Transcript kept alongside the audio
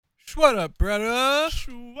What up, brother?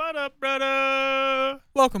 What up, brother?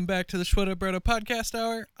 Welcome back to the What Up, Brother podcast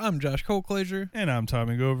hour. I'm Josh Colclaser, And I'm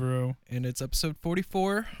Tommy Govero. and it's episode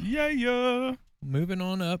 44. Yeah. Moving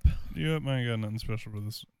on up. Yep, I ain't got nothing special for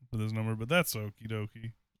this number, but that's okie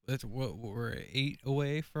dokie. That's what we're 8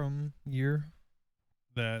 away from year.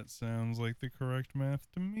 That sounds like the correct math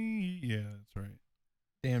to me. Yeah, that's right.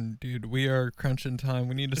 Damn, dude, we are crunching time.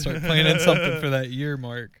 We need to start planning something for that year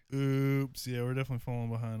mark. Oops. Yeah, we're definitely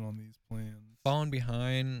falling behind on these plans. Falling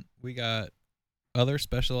behind. We got other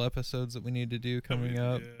special episodes that we need to do coming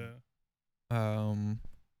up. Yeah. I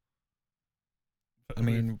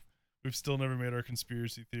mean, we've still never made our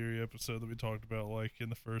conspiracy theory episode that we talked about like in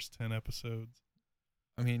the first 10 episodes.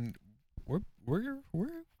 I mean, we got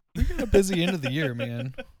a busy end of the year,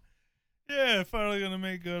 man. Yeah, finally gonna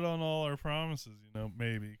make good on all our promises,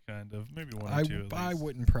 maybe, kind of. Maybe one or two at I least.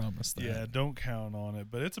 wouldn't promise that. Yeah, don't count on it,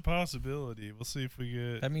 but it's a possibility. We'll see if we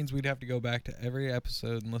get... That means we'd have to go back to every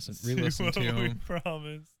episode and see re-listen what to we them.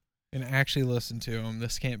 promise. And actually listen to them.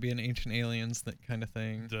 This can't be an Ancient Aliens kind of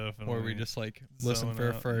thing. Definitely. Or we just listen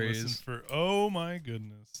for a phrase. Oh my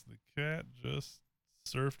goodness, the cat just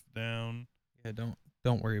surfed down. Yeah,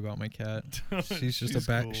 don't worry about my cat. She's just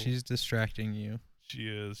cool. She's distracting you. She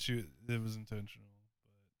is. It was intentional.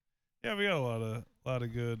 But yeah, we got a lot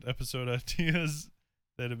of good episode ideas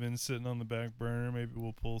that have been sitting on the back burner. Maybe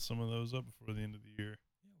we'll pull some of those up before the end of the year.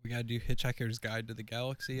 We gotta do Hitchhiker's Guide to the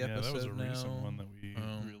Galaxy episode now. Yeah, that was a recent one that we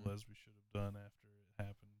realized we should have done after it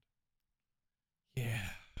happened.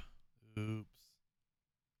 Yeah. Oops.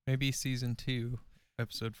 Maybe season 2,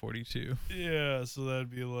 episode 42. Yeah, so that'd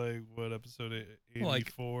be like, what, episode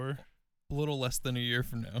 84? A little less than a year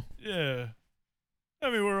from now. Yeah. I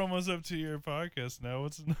mean, we're almost up to your podcast now.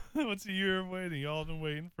 What's a year of waiting? Y'all been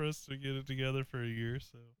waiting for us to get it together for a year,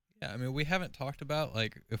 so. Yeah, I mean, we haven't talked about,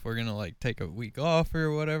 if we're going to, take a week off or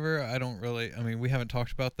whatever. We haven't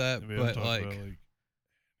talked about that,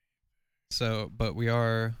 but we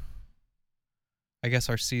are, I guess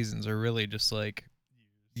our seasons are really just,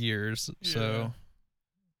 years, yeah. So.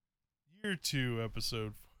 Year 2,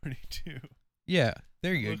 episode 42. Yeah,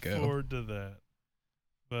 there you go. Look forward to that.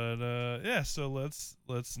 But, yeah, so let's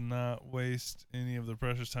not waste any of the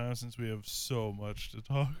precious time since we have so much to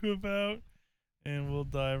talk about. And we'll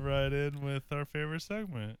dive right in with our favorite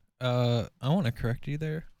segment. I want to correct you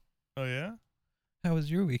there. Oh, yeah? How was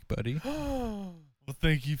your week, buddy? Well,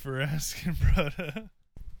 thank you for asking, brother.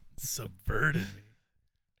 Subverted me.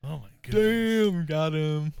 Oh, my goodness. Damn, got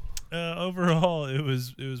him. Overall, it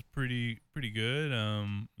was pretty good.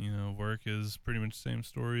 Work is pretty much the same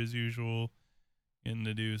story as usual. Getting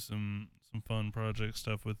to do some fun project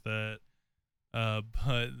stuff with that.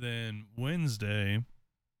 But then Wednesday,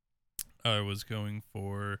 I was going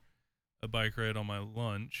for a bike ride on my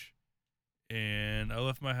lunch, and I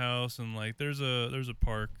left my house, and there's a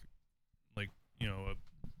park, a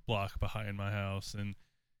block behind my house, and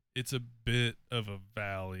it's a bit of a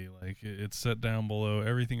valley. It's set down below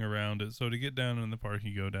everything around it. So to get down in the park,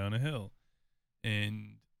 you go down a hill,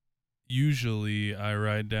 and usually I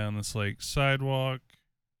ride down this sidewalk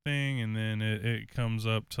thing, and then it comes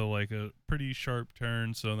up to a pretty sharp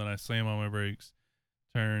turn. So then I slam on my brakes,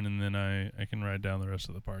 turn, and then I can ride down the rest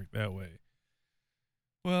of the park that way.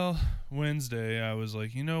 Well, Wednesday I was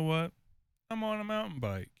like, you know what? I'm on a mountain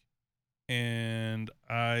bike, and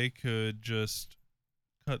I could just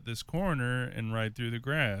cut this corner and ride through the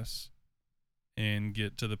grass and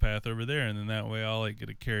get to the path over there, and then that way I'll get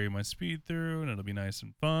to carry my speed through, and it'll be nice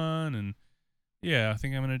and fun. And yeah, I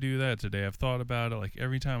think I'm gonna do that today. I've thought about it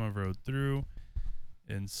every time I've rode through,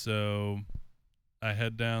 and so I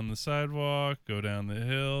head down the sidewalk, go down the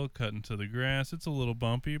hill, cut into the grass. It's a little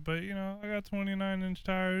bumpy, but I got 29-inch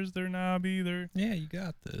tires. They're knobby. Yeah, you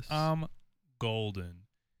got this. I'm golden.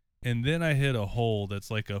 And then I hit a hole that's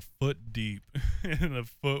a foot deep and a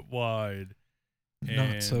foot wide.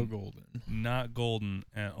 Not so golden. Not golden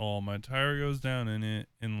at all. My tire goes down in it,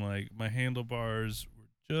 and my handlebars were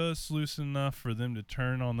just loose enough for them to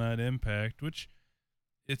turn on that impact, which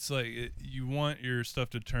it's you want your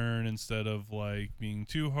stuff to turn instead of being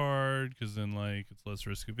too hard, because then it's less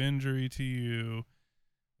risk of injury to you,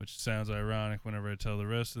 which sounds ironic whenever I tell the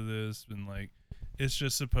rest of this, and it's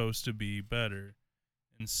just supposed to be better.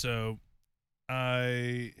 And so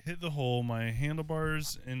I hit the hole. My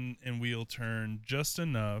handlebars and wheel turned just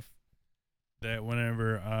enough that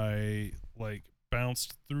whenever I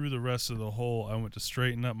bounced through the rest of the hole, I went to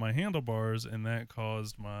straighten up my handlebars, and that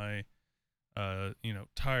caused my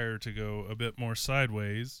tire to go a bit more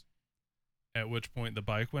sideways, at which point the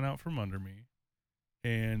bike went out from under me,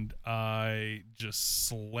 and I just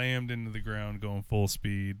slammed into the ground going full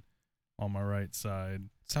speed on my right side.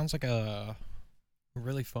 Sounds like a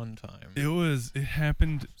really fun time. It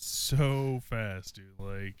happened so fast, dude.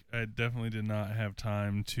 Like, I definitely did not have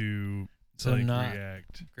time to So like not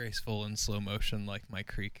react. graceful in slow motion like my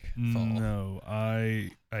creek fall. No, I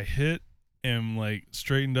hit and like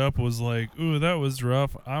straightened up, was like, ooh, that was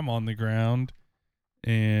rough. I'm on the ground.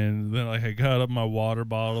 And then like I got up, my water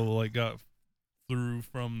bottle like got through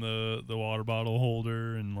from the water bottle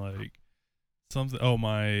holder, and like something, oh,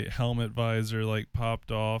 my helmet visor like popped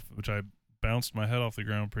off, which I bounced my head off the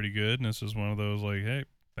ground pretty good. And this is one of those like, hey,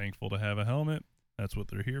 thankful to have a helmet. That's what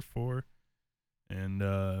they're here for. And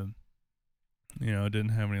I didn't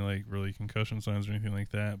have any like really concussion signs or anything like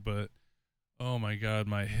that, but oh my god,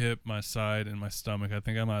 my hip, my side, and my stomach. I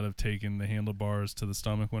think I might have taken the handlebars to the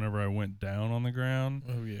stomach whenever I went down on the ground,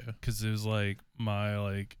 Oh yeah. because it was like my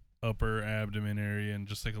like upper abdomen area and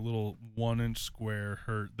just like a little 1-inch square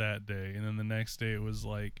hurt that day. And then the next day it was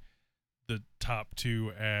like the top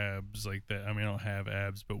two abs, like that. I mean, I don't have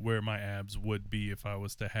abs, but where my abs would be if I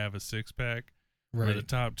was to have a six pack, where the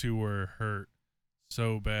top two were hurt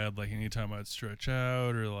so bad. Like anytime I'd stretch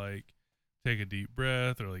out or like take a deep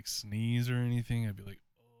breath or like sneeze or anything, I'd be like,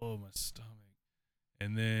 oh, my stomach.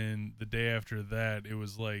 And then the day after that, it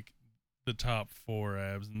was like the top four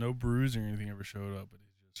abs. No bruising or anything ever showed up, but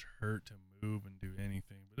it just hurt to move and do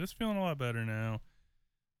anything. But it's feeling a lot better now.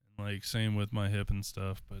 And like same with my hip and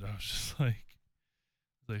stuff. But I was just like,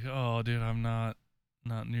 oh, dude, I'm not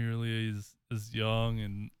nearly as young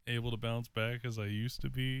and able to bounce back as I used to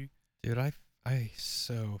be. Dude, I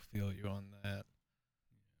so feel you on that.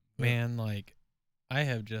 But Man, like I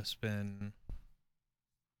have just been,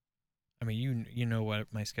 I mean, you know what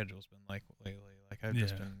my schedule's been like lately. Like I've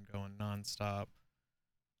just Yeah. been going nonstop.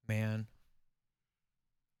 Man,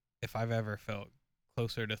 if I've ever felt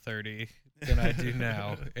closer to 30 than I do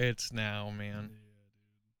now, it's now, man.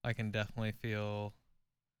 Yeah, I can definitely feel,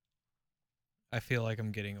 I feel like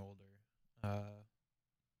I'm getting older.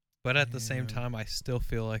 But at the same Yeah. time, I still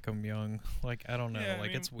feel like I'm young. Like, I don't know. Yeah, I Like,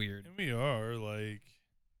 mean, it's weird. and we are like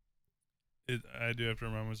it. I do have to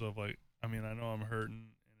remind myself, like, I mean, I know I'm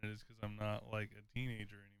hurting, and it is because I'm not like a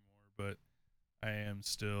teenager anymore, but I am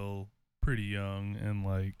still pretty young, and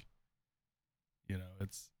like,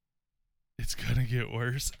 it's gonna get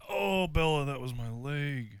worse. Oh, Bella, that was my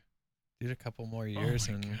leg. Dude, a couple more Oh years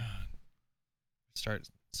my and god. start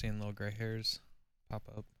seeing little gray hairs pop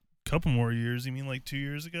up. Couple more years? You mean like 2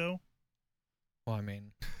 years ago? Well, I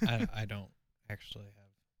mean, I don't actually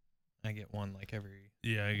have. I get one like every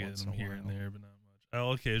Yeah, I get once them in a here and while. there, but not much.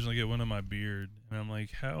 I'll occasionally get one on my beard, and I'm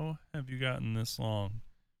like, how have you gotten this long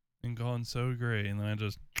and gone so gray? And then I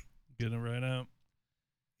just get it right out.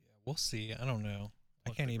 Yeah, we'll see. I don't know. I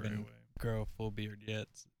Flush can't the gray even away. grow a full beard yet,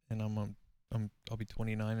 and I'll be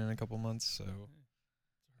 29 in a couple months, so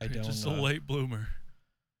I Right, don't. just a late bloomer.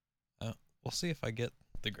 We'll see if I get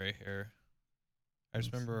the gray hair. I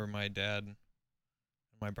just Let's remember my dad and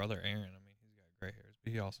my brother Aaron. I mean, he's got gray hairs,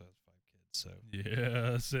 but he also has 5 kids. So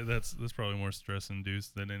Yeah, that's probably more stress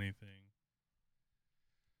induced than anything.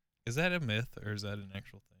 is that a myth or is that an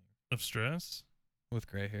actual thing Of stress? with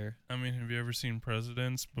gray hair? I mean, have you ever seen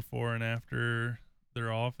presidents before and after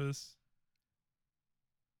their office?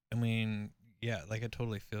 I mean, yeah, like I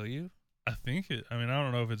totally feel you, I mean, I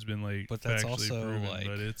don't know if it's been like but that's factually also proven, like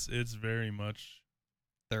but it's very much.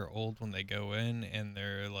 they're old when they go in, and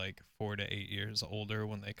they're like 4 to 8 years older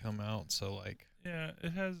when they come out. So like Yeah,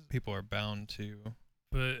 it has. people are bound to.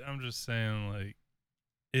 But I'm just saying, like,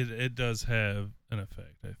 it does have an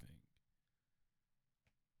effect, I think.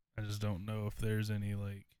 I just don't know if there's any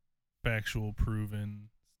like factual proven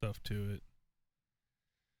stuff to it.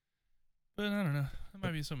 But I don't know. That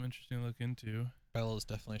might be something interesting to look into. Bella's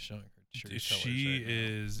definitely showing her true colors She right now.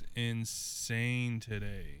 is insane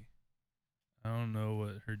today. I don't know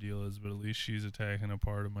what her deal is, but at least she's attacking a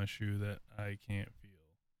part of my shoe that I can't feel.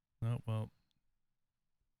 Oh, well.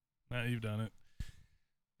 Now you've done it.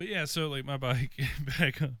 But yeah, so like my bike,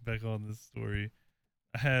 back on this story,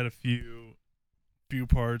 I had a few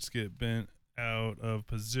parts get bent out of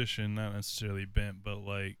position, not necessarily bent, but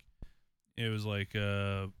like it was like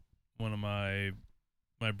one of my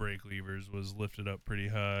brake levers was lifted up pretty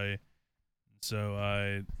high. So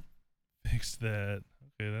I fixed that.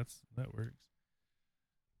 Okay, that works.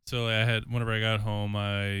 So I had, whenever I got home,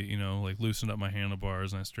 I like loosened up my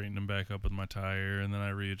handlebars and I straightened them back up with my tire, and then I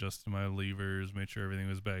readjusted my levers, made sure everything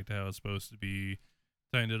was back to how it's supposed to be,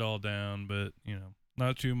 tightened it all down, but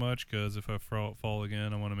not too much, because if I fall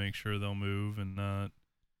again, I want to make sure they'll move and not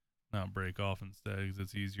break off instead, because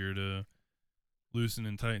it's easier to loosen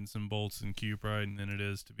and tighten some bolts and keep riding than it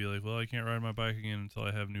is to be like, well, I can't ride my bike again until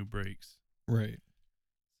I have new brakes. Right.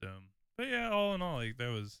 So, But yeah, all in all, like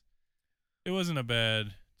it wasn't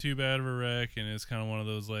too bad of a wreck, and it's kind of one of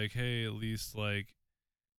those like, hey, at least like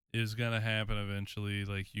it's gonna happen eventually.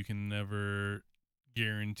 Like you can never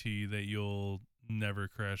guarantee that you'll never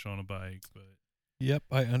crash on a bike, but Yep,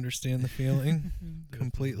 I understand the feeling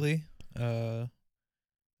completely. And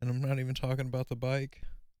I'm not even talking about the bike.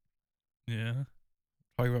 Yeah.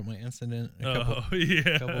 Talking about my incident Yeah.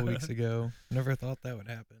 a couple weeks ago. Never thought that would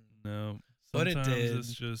happen. No. But Sometimes it did.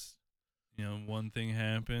 it's just, one thing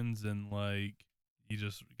happens and like you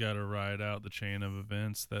just gotta ride out the chain of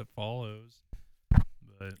events that follows.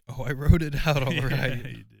 But Oh, I rode it out all yeah, right.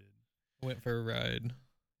 you did. Went for a ride.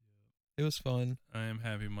 It was fun. I am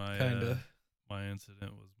happy my Kinda. my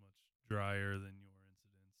incident was much drier than your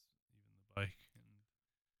incidents, even the bike.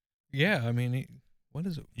 And Yeah, I mean, what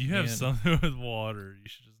is it? you have something with water. You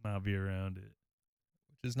should just not be around it.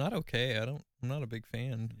 Which is not okay. I'm not a big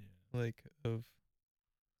fan, like, of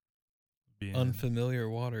Being, unfamiliar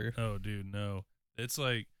water. oh, dude, no. It's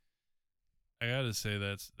like, I gotta say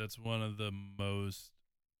that's one of the most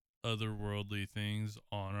otherworldly things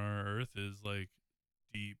on our earth is like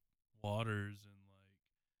deep waters and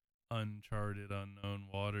like uncharted, unknown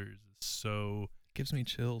waters. It's so Gives me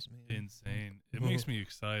chills, man. insane. It makes me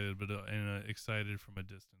excited, but in a excited from a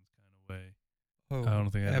distance kind of way. Oh, I don't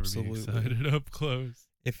think I'd absolutely. ever be excited up close.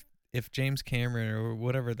 If James Cameron or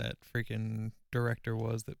whatever that freaking director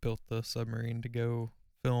was that built the submarine to go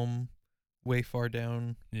film way far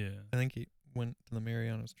down, Yeah. I think he went to the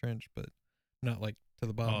Marianas Trench, but not like to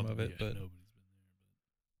the bottom of it. Yeah, But nobody's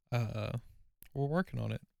been there, we're working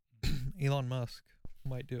on it. Elon Musk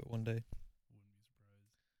might do it one day. wouldn't be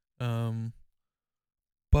surprised.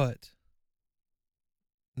 But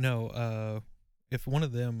no, if one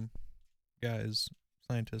of them guys,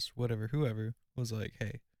 scientists, whatever, whoever was like,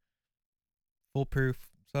 hey, foolproof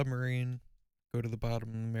submarine, go to the bottom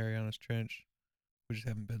of the Marianas Trench. We just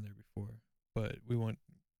haven't been there before, but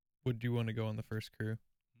would you want to go on the first crew?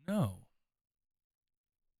 No.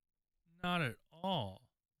 Not at all.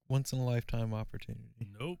 Once in a lifetime opportunity.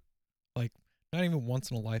 Nope. Like, not even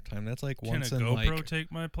once in a lifetime. That's like Can once a in GoPro like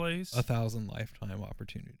take my place? 1,000 lifetime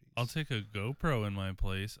opportunities. I'll take a GoPro in my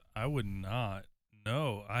place. I would not.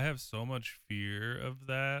 No, I have so much fear of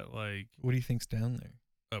that. Like, What do you think's down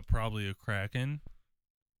there? probably a Kraken.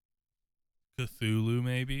 Cthulhu,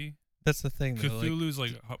 maybe. That's the thing. Though, Cthulhu's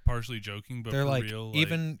like partially joking, but they're for like real, like,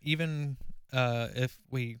 even if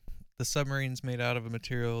the submarine's made out of a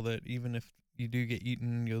material that even if you do get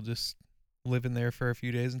eaten, you'll just live in there for a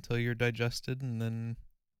few days until you're digested and then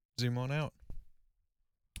zoom on out.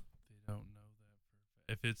 they don't know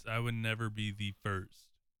that. If it's, I would never be the first.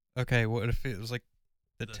 Okay, what if it was like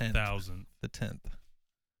the 10th? 1,000th. The 10th.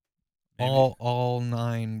 Maybe. All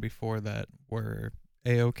 9 before that were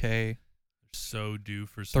A-okay. So due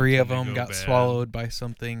for something 3 of to them go got bad. swallowed by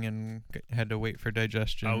something and had to wait for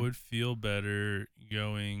digestion. I would feel better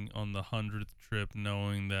going on the 100th trip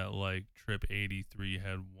knowing that like trip 83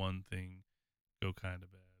 had one thing go kind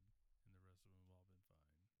of bad and the rest of them have all been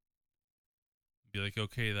fine. Be like,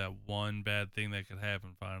 okay, that one bad thing that could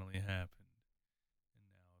happen finally happened. And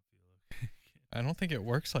now I feel okay. I don't think it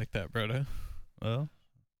works like that, Broda. Well,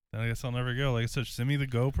 then I guess I'll never go. Like I said, send me the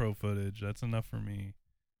GoPro footage. That's enough for me.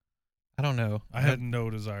 I don't know. I have no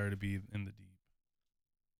desire to be in the deep.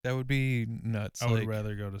 That would be nuts. I would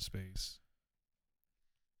rather go to space.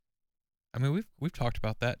 I mean, we've talked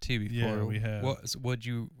about that too before. Yeah, we have. Would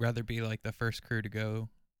you rather be like the first crew to go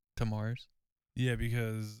to Mars? Yeah,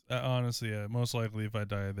 because honestly, most likely if I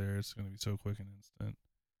die there, it's going to be so quick and instant.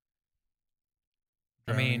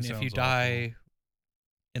 I mean, Drowning if you sounds awful. Die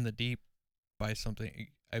in the deep by something,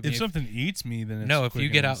 I mean, if something eats me, then it's no. If quick you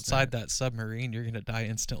get and outside instant. that submarine, you're gonna die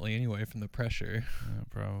instantly anyway from the pressure. Yeah,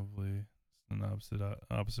 probably it's an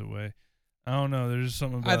opposite way. I don't know. There's just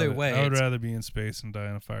something about Either it. way, I would rather be in space and die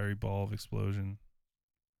in a fiery ball of explosion.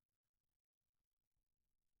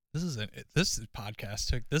 This is podcast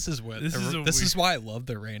took. This is This why I love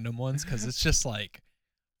the random ones because it's just like,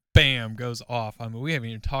 bam, goes off. I mean, we haven't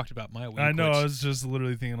even talked about my week. I know. I was just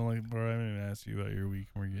literally thinking, like, bro, I haven't even asked you about your week,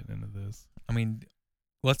 and we're getting into this. I mean,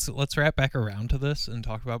 let's wrap back around to this and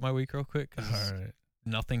talk about my week real quick. All right.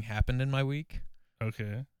 Nothing happened in my week.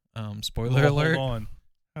 Okay. Spoiler alert. Hold on.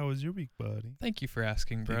 How was your week, buddy? Thank you for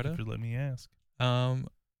asking, Thank you Bretta. for letting me ask.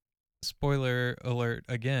 Spoiler alert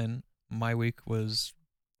again. My week was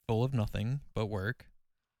full of nothing but work.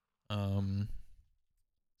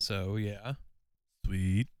 So yeah.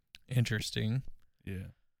 Sweet. Interesting. Yeah.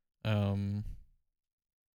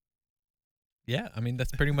 Yeah, I mean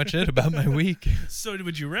that's pretty much it about my week. So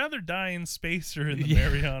would you rather die in space or in the Yeah.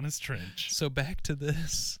 Marianas Trench? So back to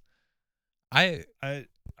this. I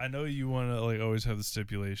I know you want to like always have the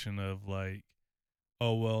stipulation of like,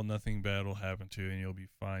 oh well, nothing bad will happen to you and you'll be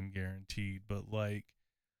fine, guaranteed. But like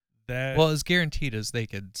that, Well, as guaranteed as they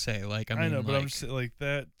could say. Like, I I mean, know, but I'm like, just saying, like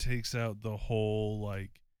that takes out the whole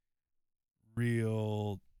like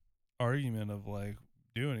real argument of like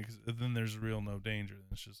doing it, because then there's real no danger. Then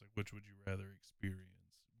it's just like, which would you rather experience,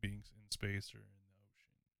 being in space or in the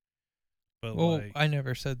ocean? But well, like, I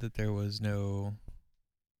never said that there was no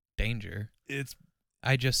danger. it's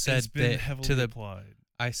I just it's said been that heavily applied.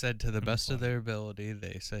 I said to the best of Implied. their ability.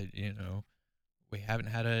 They said, we haven't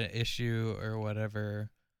had an issue or whatever.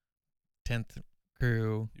 10th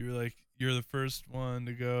crew. You were like, you're the first one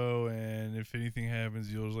to go, and if anything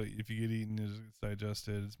happens, you'll just like, if you get eaten, it's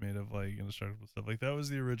digested. It's made of like indestructible stuff. Like that was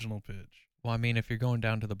the original pitch. Well, I mean, if you're going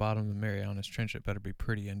down to the bottom of the Marianas Trench, it better be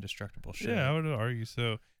pretty indestructible shit. Yeah, I would argue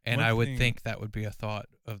so. And One I would thing- think that would be a thought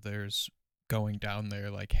of theirs going down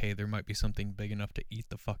there, like, hey, there might be something big enough to eat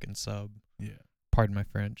the fucking sub. Yeah. Pardon my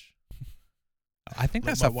French. I think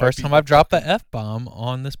Let that's my the wife first eat time the I've dropped the fucking- F-bomb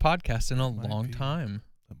on this podcast in a Might long be. time.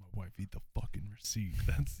 Let my wife eat the fucking receipt.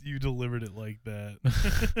 That's, you delivered it like that.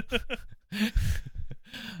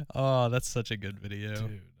 Oh, that's such a good video.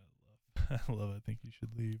 Dude, I love it. I think you should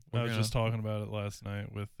leave. We're I was gonna- just talking about it last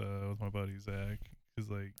night with my buddy Zach, because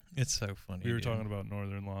like It's so funny. we were dude. talking about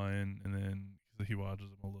Northern Lion, and then he watches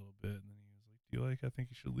them a little bit, and then he was like, "Do you like? I think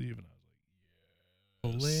you should leave." And I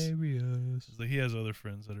was like, "Yes." Hilarious. He's like, he has other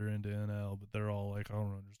friends that are into NL, but they're all like, "I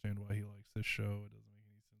don't understand why he likes this show. It doesn't make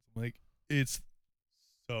any sense." I'm like, it's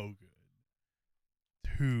so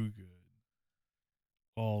good, too good,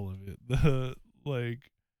 all of it. The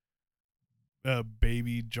like,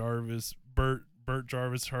 baby Jarvis, Bert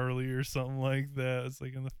Jarvis Harley or something like that. It's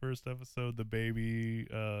like in the first episode, the baby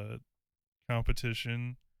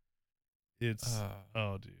competition. It's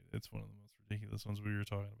oh dude, it's one of the most ridiculous ones. We were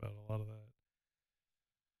talking about a lot of that.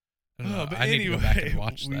 I don't know. But I need to go back and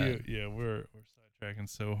watch that. Yeah, we're sidetracking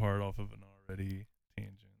so hard off of an already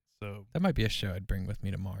tangent. So That might be a show I'd bring with me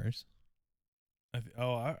to Mars. I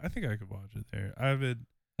think I could watch it there. I would.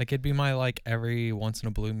 Like, it'd be my, like, every once in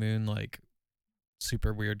a blue moon, like,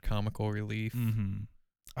 super weird comical relief. Mm-hmm.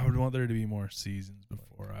 I would want there to be more seasons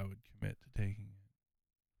before I would commit to taking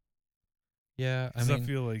it. Yeah, I 'Cause mean,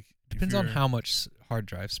 feel like depends on how much hard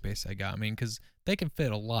drive space I got. I mean, because they can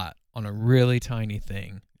fit a lot on a really tiny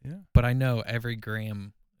thing. Yeah. But I know every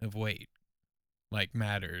gram of weight, like,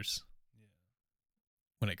 matters Yeah.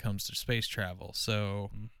 when it comes to space travel. So,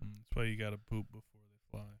 That's why you gotta poop before they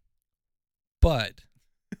fly. but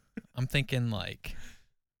I'm thinking, like,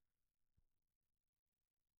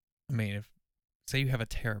 I mean, if, say you have a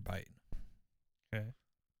terabyte. Okay.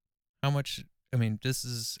 How much, I mean, this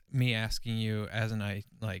is me asking you as an,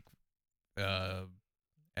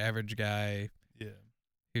 average guy Yeah.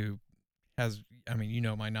 who has, I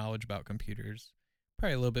mean, my knowledge about computers,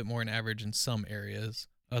 probably a little bit more than average in some areas.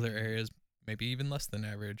 Other areas, maybe even less than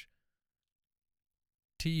average.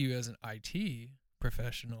 To you as an IT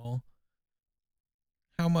professional,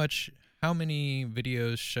 how many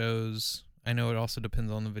videos, shows, I know it also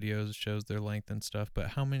depends on the videos, shows, their length and stuff, but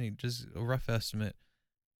how many, just a rough estimate,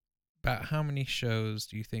 about how many shows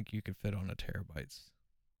do you think you could fit on a terabyte's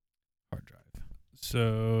hard drive?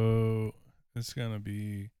 So it's gonna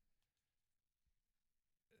be.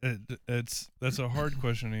 That's a hard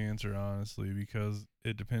question to answer, honestly, because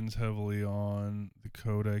it depends heavily on the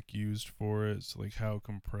codec used for it. So like how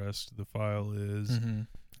compressed the file is. Mm-hmm.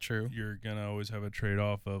 True. You're gonna always have a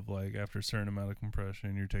trade-off of like, after a certain amount of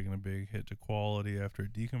compression, you're taking a big hit to quality after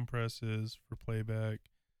it decompresses for playback.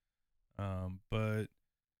 But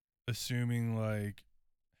assuming like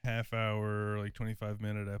half hour, like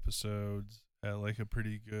 25-minute episodes at like a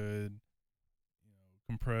pretty good,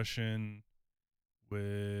 compression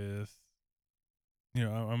with,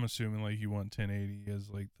 I'm assuming like you want 1080 as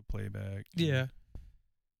like the playback. Yeah.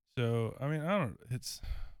 So I mean, I don't. It's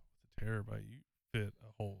a terabyte. You fit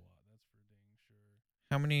a whole lot. That's for dang sure.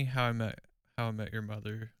 How many How I Met Your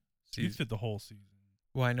Mother You seasons? fit the whole season.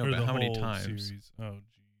 Well, I know, Or but the how many whole times? Series. Oh, jeez.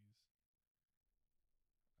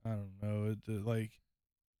 I don't know.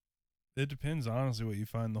 It depends, honestly, what you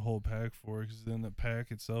find the whole pack for, because then the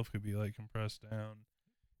pack itself could be like compressed down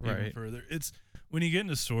even Right. further. It's when you get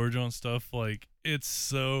into storage on stuff, like it's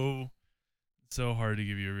so hard to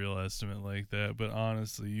give you a real estimate like that. But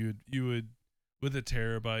honestly, you would with a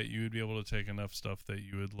terabyte, you would be able to take enough stuff that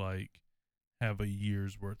you would like have a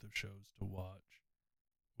year's worth of shows to watch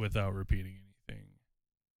without repeating anything.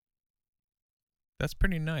 That's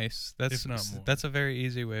pretty nice. If not more. That's a very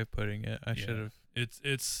easy way of putting it. I should have.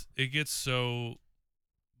 It gets so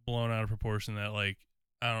blown out of proportion that like,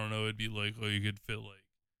 I don't know, it'd be like, oh, you could fit like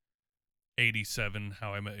 87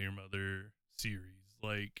 How I Met Your Mother series.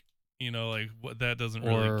 Like, like what that doesn't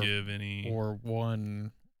really or give any. or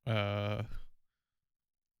one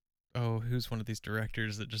who's one of these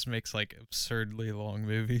directors that just makes like absurdly long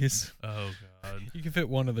movies? Oh God, You can fit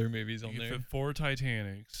one of their movies on you could there. fit 4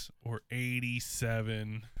 Titanics or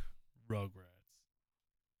 87 Rugrats.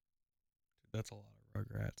 That's a lot of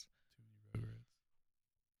Rugrats. Too many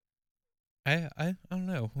Rugrats. I don't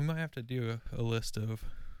know. We might have to do a list of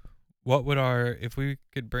what would if we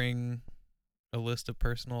could bring a list of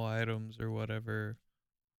personal items or whatever,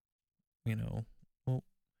 well,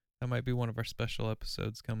 that might be one of our special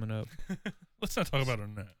episodes coming up. Let's not talk about it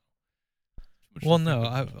now. Well, no,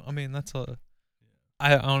 I mean that's a.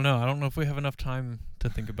 I don't know. I don't know if we have enough time to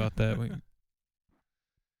think about that.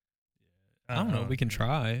 I don't know. We can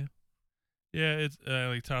try. Yeah, it's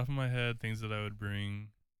like top of my head things that I would bring.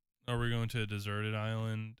 Are we going to a deserted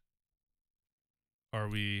island? Are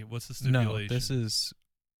we? What's the stipulation? No, this is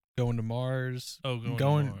going to Mars. Oh,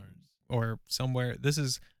 going to Mars or somewhere. This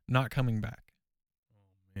is not coming back.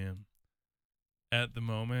 Oh man. At the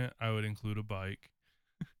moment, I would include a bike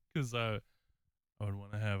because I would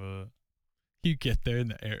want to have a. You get there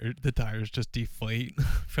and the tires just deflate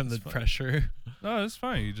from the pressure. No, it's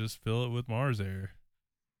fine. You just fill it with Mars air.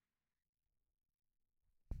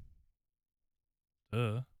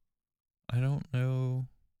 I don't know.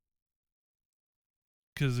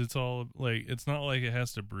 Because it's all like, it's not like it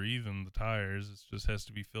has to breathe in the tires. It just has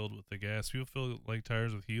to be filled with the gas. People fill like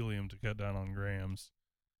tires with helium to cut down on grams.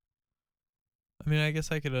 I mean, I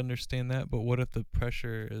guess I could understand that, but what if the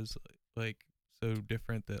pressure is like so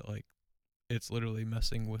different that like it's literally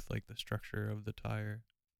messing with like the structure of the tire?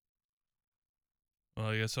 Well,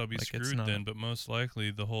 I guess I'll be Like, screwed then, but most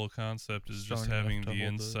likely the whole concept is just having the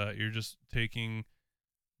inside. You're just taking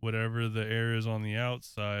whatever the air is on the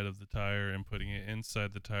outside of the tire and putting it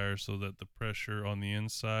inside the tire so that the pressure on the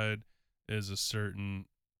inside is a certain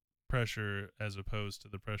pressure as opposed to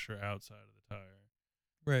the pressure outside of the tire.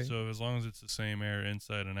 Right. So as long as it's the same air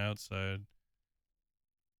inside and outside,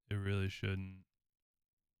 it really shouldn't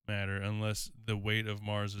matter unless the weight of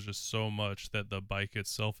Mars is just so much that the bike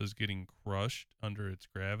itself is getting crushed under its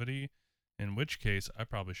gravity, in which case I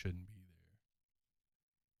probably shouldn't be there.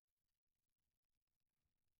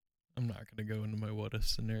 I'm not going to go into my what if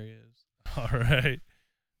scenarios. All right.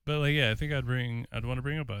 But like, yeah, I think I'd want to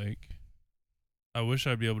bring a bike. I wish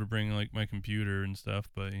I'd be able to bring like my computer and stuff,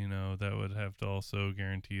 but that would have to also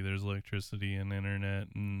guarantee there's electricity and internet.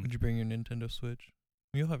 And would you bring your Nintendo Switch?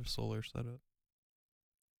 You'll have a solar setup.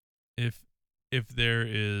 If there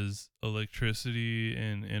is electricity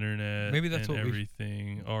and internet, maybe that's and what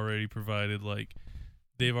everything already provided, like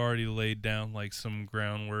they've already laid down like some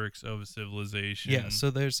groundworks of a civilization. Yeah, so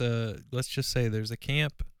let's just say there's a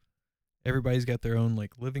camp. Everybody's got their own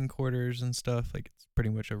like living quarters and stuff. Like it's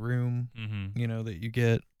pretty much a room, that you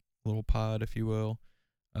get, a little pod, if you will.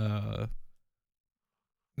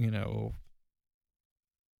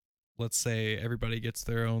 Let's say everybody gets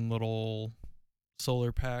their own little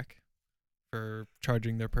solar pack for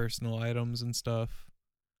charging their personal items and stuff.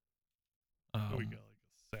 We got like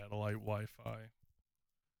a satellite Wi-Fi.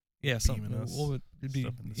 Yeah, something. Well, it'd be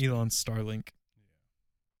Elon's Starlink. Yeah.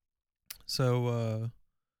 So,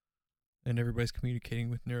 and everybody's communicating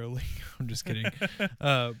with Neuralink. I'm just kidding.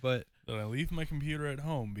 But I leave my computer at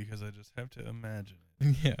home because I just have to imagine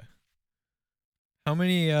it. Yeah. How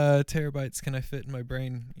many terabytes can I fit in my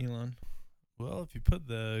brain, Elon? Well, if you put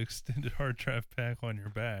the extended hard drive pack on your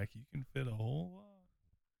back, you can fit a whole lot.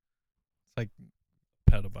 It's like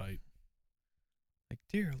petabyte. Like,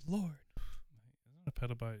 dear Lord. Isn't a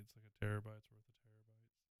petabyte? It's like a terabyte's worth of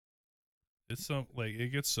terabytes. It's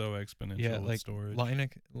it gets so exponential with storage.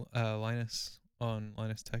 Linus on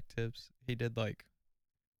Linus Tech Tips, he did like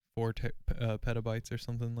 4 petabytes or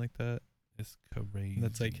something like that. It's crazy. And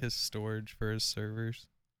that's like his storage for his servers.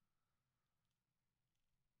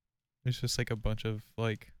 It's just like a bunch of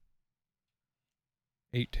like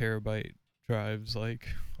 8 terabyte drives, like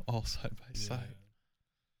all side by side.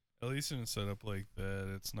 At least in a setup like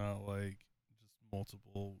that, it's not like just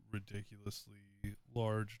multiple ridiculously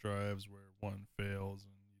large drives where one fails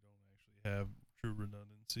and you don't actually have true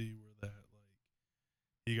redundancy. Where that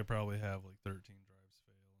you could probably have like 13 drives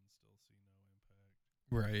fail and still see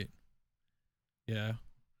no impact. Right. Yeah.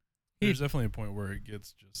 There's definitely a point where it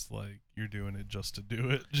gets just like you're doing it just to do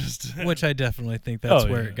it, which I definitely think that's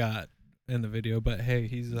where it got in the video. But hey,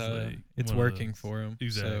 it's working for him.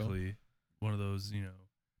 Exactly. So. One of those,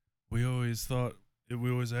 we always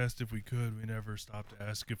asked if we could. We never stopped to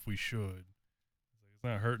ask if we should. It's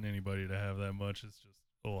not hurting anybody to have that much. It's just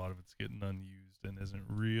a lot of it's getting unused and isn't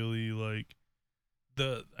really like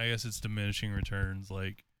I guess it's diminishing returns.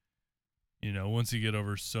 Like, once you get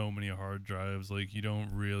over so many hard drives, like you don't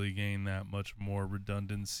really gain that much more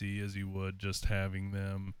redundancy as you would just having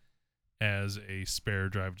them as a spare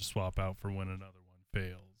drive to swap out for when another one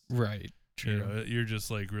fails. Right. True. You're just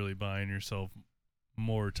like really buying yourself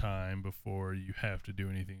more time before you have to do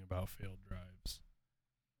anything about failed drives.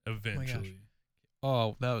 Eventually.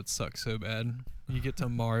 Oh, that would suck so bad. You get to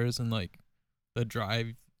Mars and like the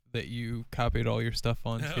drive that you copied all your stuff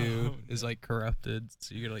onto is like corrupted,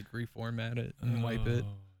 so you like reformat it and wipe it.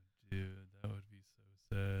 Dude, that would be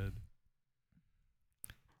so sad.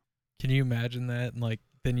 Can you imagine that? And like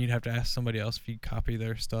then you'd have to ask somebody else if you copy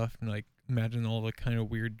their stuff, and like imagine all the kind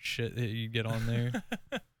of weird shit that you get on there.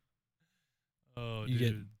 Oh, you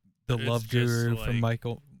dude. get the It's Love just Guru like, from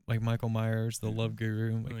Michael Myers, the Love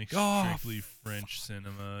Guru. like strictly French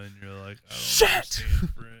cinema, and you're like, I don't Shit! understand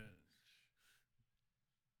French.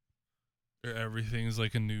 Or everything's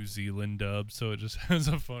like a New Zealand dub, so it just has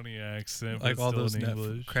a funny accent. Like but all still those in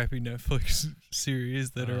English. crappy Netflix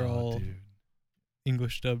series that are all dude.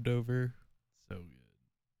 English dubbed over. So good.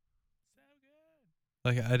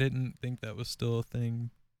 Like I didn't think that was still a thing,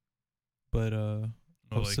 but I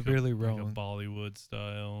was severely wrong. Like a Bollywood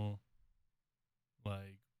style,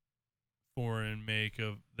 like foreign make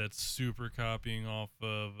of that's super copying off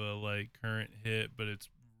of a like current hit, but it's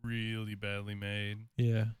really badly made.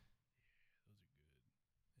 Yeah.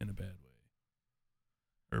 In a bad way.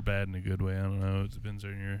 Or bad in a good way. I don't know. It depends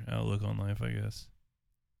on your outlook on life, I guess.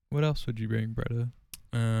 What else would you bring, Bretta?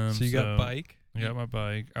 So you got bike? I got my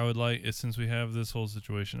bike. I would like, since we have this whole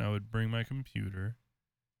situation, I would bring my computer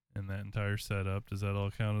and that entire setup. Does that all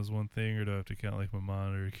count as one thing, or do I have to count like my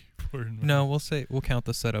monitor, keyboard? And No, we'll count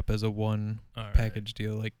the setup as a one package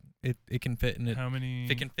deal. Like it can fit in it. How many?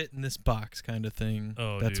 If it can fit in this box kind of thing.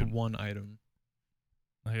 Oh, that's dude. one item.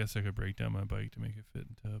 I guess I could break down my bike to make it fit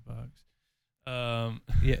into a box.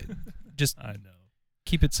 Yeah, just I know.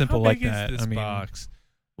 keep it simple How like big is that. this I mean, box?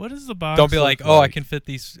 What is the box? don't be look like, oh, I can fit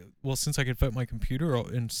these. Well, since I can fit my computer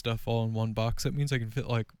and stuff all in one box, that means I can fit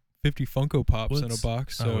like 50 Funko Pops in a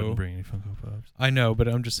box. So I wouldn't bring any Funko Pops. I know, but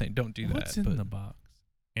I'm just saying, don't do that. What's in the box?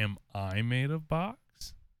 Am I made of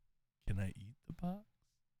box? Can I eat the box?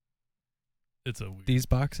 It's a weird. These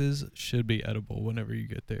boxes should be edible whenever you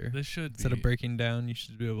get there. They should Instead be. of breaking down, you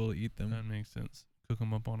should be able to eat them. That makes sense. Cook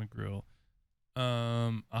them up on a grill.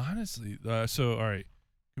 Honestly, so all right,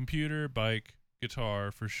 computer, bike,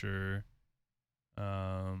 guitar for sure.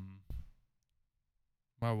 My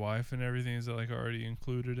wife and everything, is that like already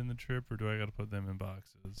included in the trip, or do I got to put them in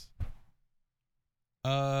boxes?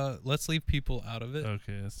 Let's leave people out of it.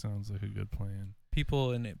 Okay, that sounds like a good plan.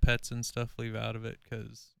 People and pets and stuff leave out of it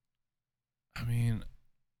because. I mean,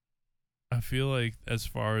 I feel like as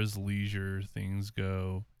far as leisure things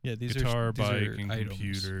go, yeah, these guitar, are bike, are and items.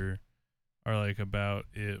 computer are like about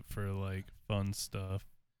it for like fun stuff.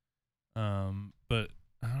 But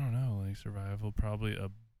I don't know, like survival, probably a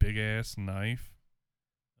big ass knife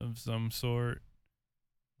of some sort,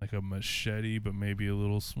 like a machete, but maybe a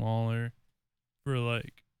little smaller for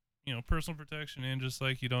like, personal protection, and just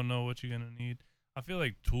like you don't know what you're gonna need. I feel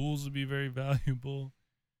like tools would be very valuable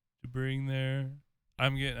to bring there. I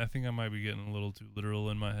think I might be getting a little too literal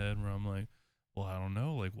in my head, where I'm like, well, I don't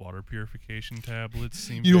know, like water purification tablets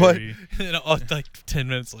seem very... And like 10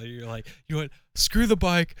 minutes later, you're like, you know what? Screw the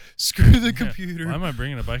bike, screw the computer. Why am I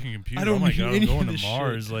bringing a bike and computer? I don't need I'm any going of to this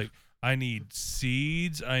Mars. shit. Like, I need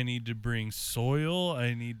seeds. I need to bring soil.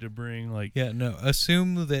 I need to bring like... Yeah, no.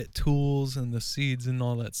 Assume that tools and the seeds and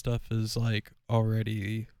all that stuff is like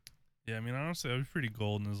already... Yeah, I mean, honestly, I'd be pretty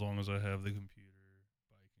golden as long as I have the computer,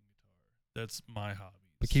 bike, and guitar. That's my hobbies.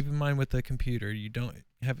 But keep in mind with the computer, you don't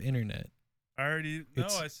have internet.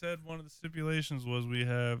 I said one of the stipulations was we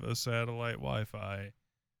have a satellite Wi-Fi,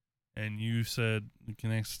 and you said it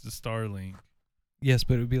connects to Starlink. Yes,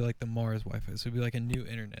 but it would be like the Mars Wi-Fi. So it would be like a new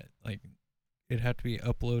internet. Like, it'd have to be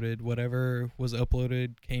uploaded. Whatever was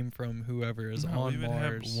uploaded came from whoever is on we would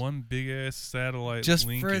Mars. have one big-ass satellite Just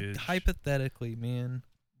linkage. for hypothetically, man.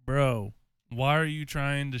 Bro, why are you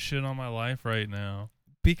trying to shit on my life right now?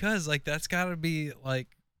 Because, like, that's got to be, like,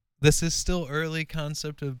 this is still early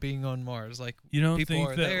concept of being on Mars. Like, you don't people think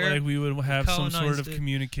are that there, like we would have some sort colonized of it.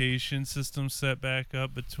 communication system set back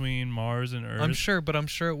up between Mars and Earth? I'm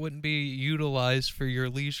sure it wouldn't be utilized for your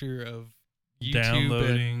leisure of YouTube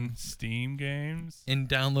downloading Steam games. and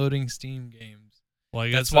downloading Steam games. Well,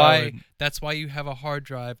 I That's guess that's why you have a hard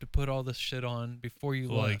drive to put all this shit on before you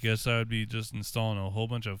I left. guess I would be just installing a whole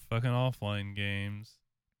bunch of fucking offline games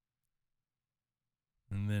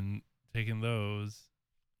and then taking those.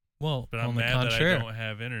 Well, But on I'm the mad contrary, that I don't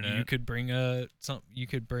have internet. you could bring you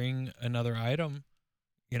could bring another item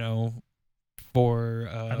for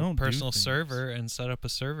I a don't do personal things. server and set up a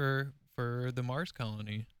server for the Mars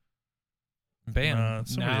colony. Bam! Nah,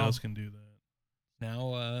 somebody now, else can do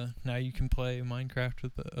that. now you can play Minecraft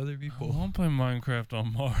with the other I people. won't play Minecraft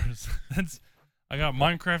on Mars. I got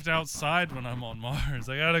Minecraft outside when I'm on Mars.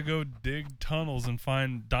 I gotta go dig tunnels and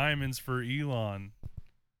find diamonds for Elon.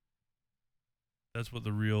 That's what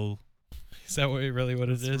the real. Is that really what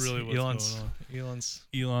it That's is? really what's going on.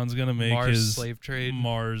 Elon's gonna make Mars his slave trade.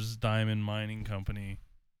 Mars diamond mining company.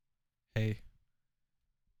 Hey,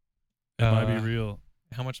 It might be real.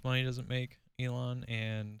 how much money does it make, Elon?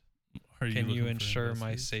 And Are can you looking for ensure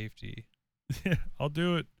my investors? safety Yeah, I'll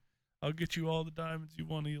do it. I'll get you all the diamonds you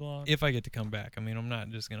want, Elon. if I get to come back? I mean, I'm not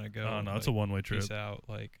just gonna go. Oh no, it's like, a one-way trip. peace out.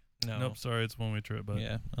 Like, no. Nope, sorry, it's a one-way trip. But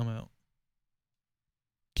Yeah, I'm out.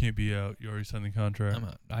 can't be out. You already signed the contract. I'm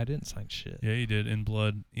out. I didn't sign shit. Yeah, you did. In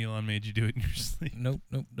blood, Elon made you do it in your sleep. Nope.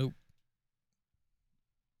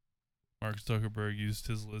 Mark Zuckerberg used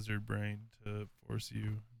his lizard brain to force you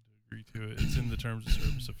to agree to it. It's in the terms of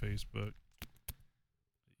service of Facebook.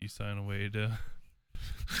 You sign away to, Mark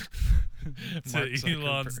to Zuckerberg.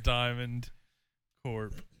 Elon's Diamond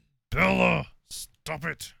Corp. Bella, stop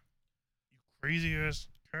it! You crazy ass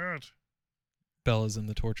cat. Bella's in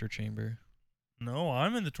the torture chamber. No,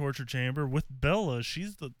 I'm in the torture chamber with Bella.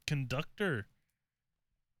 She's the conductor.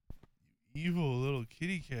 You evil little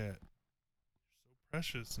kitty cat. So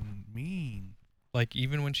precious and mean. Like,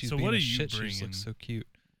 even when she's So being what a are you shit, she just bringing? looks so cute.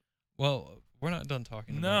 Well, we're not done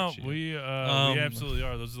talking No, about you. we absolutely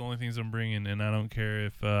are. Those are the only things I'm bringing, and I don't care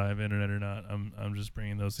if I have internet or not. I'm just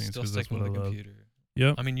bringing those things Still because that's sticking what I with the love. computer.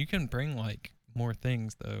 Yep. I mean, you can bring, like, more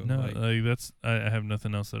things, though. No, like, that's I have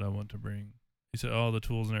nothing else that I want to bring. You said all the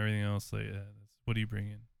tools and everything else. Like, what are you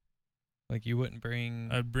bringing? you wouldn't bring...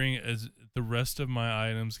 I'd bring as the rest of my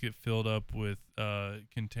items get filled up with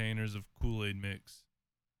containers of Kool-Aid mix.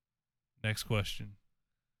 Next question.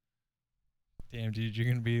 Damn, dude, you're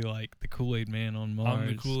going to be, like, the Kool-Aid man on Mars. I'm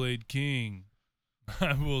the Kool-Aid king.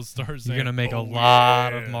 I will start saying, You're going to make "Oh, a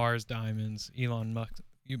lot yeah." of Mars diamonds. Elon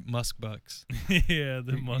Musk bucks. Yeah,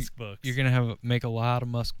 the Musk bucks. You're going to make a lot of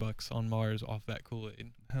Musk bucks on Mars off that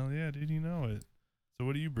Kool-Aid. Hell yeah, dude, you know it. So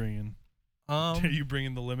what are you bringing? Um, Are you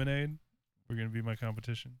bringing the lemonade? We're going to be my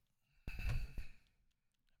competition.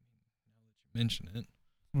 mention it.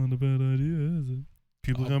 Not a bad idea, is it?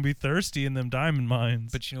 People are going to be thirsty in them diamond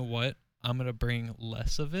mines. But you know what? I'm going to bring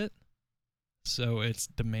less of it, so it's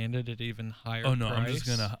demanded at even higher oh no, price.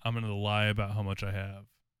 I'm gonna lie about how much I have.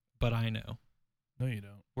 But I know. No, you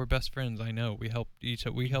don't. We're best friends. I know. We help each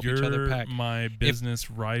other You're other pack. my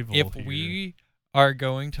business rival. If here. we are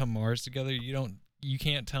going to Mars together, you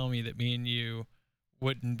can't tell me that me and you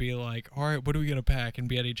wouldn't be like, all right, what are we gonna pack, and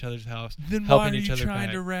be at each other's house then helping why are each you other trying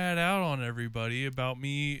pack. to rat out on everybody about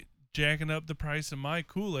me jacking up the price of my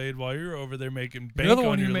Kool-Aid while you're over there making bank You're the on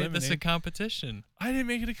one who your made lemonade? this a competition. I didn't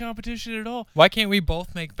make it a competition at all. Why can't we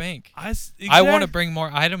both make bank? I want to bring more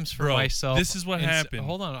items for Bro, myself. this is what happened.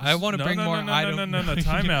 Hold on. I want to bring more items. No.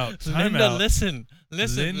 Time out. Time Linda, out. listen.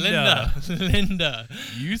 Linda. Linda.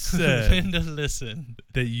 You said Linda, listen.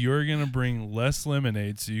 that you're going to bring less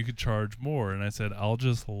lemonade so you could charge more. And I said, I'll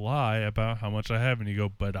just lie about how much I have. And you go,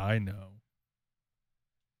 but I know.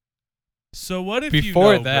 So what if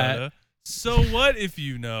Before you know, that- Greta? So what if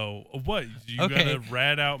you know? What? You Okay. going to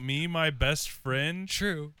rat out me, my best friend?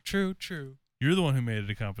 True. You're the one who made it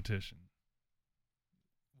a competition.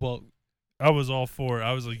 Well, I was all for it.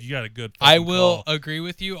 I was like, you got a good I fucking will call. agree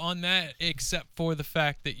with you on that, except for the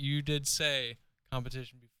fact that you did say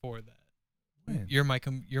competition before that. When? You're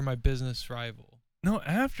my business rival. No,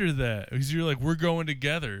 after that. Because you're like, we're going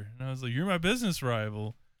together. And I was like, you're my business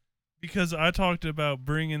rival. Because I talked about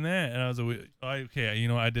bringing that. And I was like, okay, you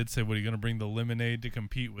know, I did say, what, are you going to bring the lemonade to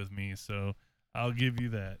compete with me? So I'll give you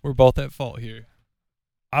that. We're both at fault here.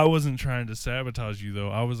 I wasn't trying to sabotage you, though.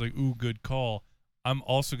 I was like, ooh, good call. I'm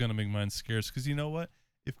also going to make mine scarce. Because you know what?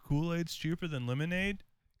 If Kool-Aid's cheaper than lemonade,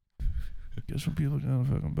 guess what people are going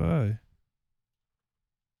to fucking buy?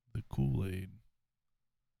 The Kool-Aid.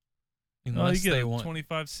 Unless you get they a want.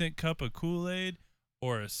 25-cent cup of Kool-Aid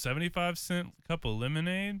or a 75-cent cup of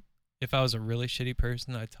lemonade. If I was a really shitty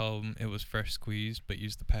person, I'd tell them it was fresh squeezed, but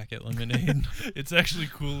use the packet lemonade. It's actually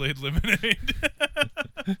Kool-Aid lemonade.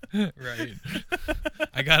 Right.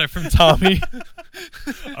 I got it from Tommy.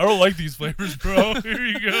 I don't like these flavors, bro. Here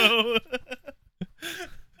you go.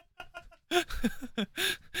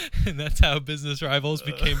 And that's how business rivals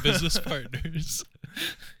became business partners.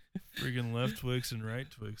 Friggin' left Twix and right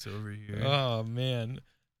Twix over here. Oh man.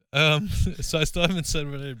 So I still haven't said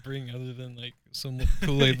what I'd bring other than like some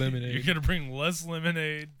Kool-Aid lemonade. You're gonna bring less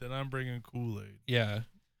lemonade than I'm bringing Kool-Aid. Yeah.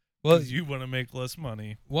 Well, Because you want to make less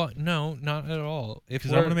money. well, no, not at all. If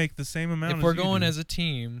Because I'm gonna make the same amount. if we're as you going do. as a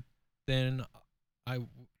team, then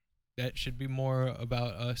that should be more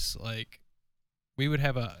about us. Like we would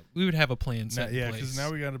have a plan set in Yeah, place. because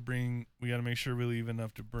now we gotta make sure we leave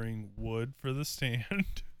enough to bring wood for the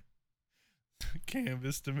stand,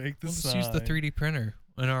 canvas to make the We'll sign. just use the 3D printer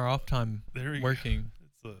in our off time There we working.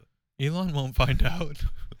 Go. Elon won't find out.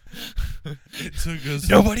 It took us.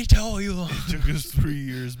 Nobody tell Elon. It took us 3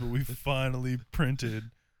 years, but we finally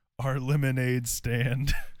printed our lemonade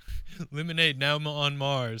stand. Lemonade now on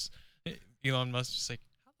Mars. Elon Musk just like,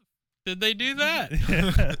 how did they do that?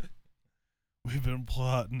 Yeah. We've been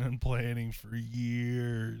plotting and planning for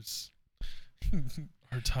years.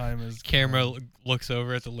 Our time is Camera looks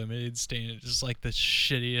over at the lemonade stand. It's just like the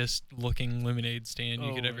shittiest looking lemonade stand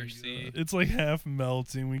you could ever see. It's like half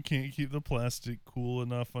melting. We can't keep the plastic cool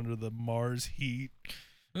enough under the Mars heat.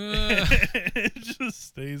 It just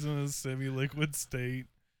stays in a semi-liquid state.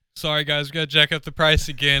 Sorry guys, we gotta jack up the price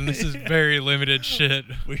again. This is very limited shit.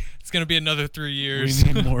 It's gonna be another 3 years.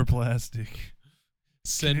 We need more plastic.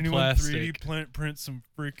 Send Can anyone plastic. 3D print some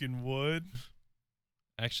freaking wood?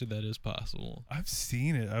 Actually, that is possible. I've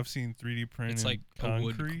seen it. I've seen 3D print It's in like a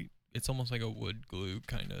wood concrete. It's almost like a wood glue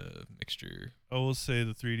kind of mixture. I will say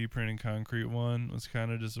the 3D printing concrete one was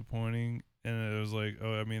kind of disappointing, and it was like,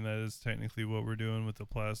 oh, I mean, that is technically what we're doing with the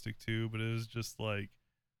plastic too, but it was just like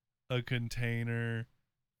a container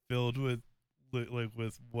filled with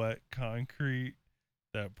with wet concrete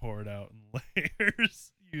that poured out in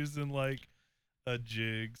layers using like a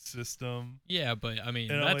jig system. Yeah, but I mean,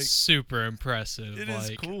 And I'm that's like, super impressive. It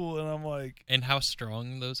like, is cool, and I'm like, and how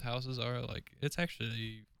strong those houses are. Like, it's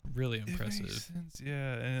actually really it impressive. makes sense,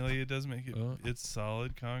 yeah, and like it does make it. It's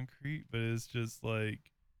solid concrete, but it's just like,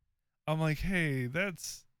 I'm like, hey,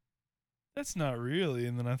 that's not really.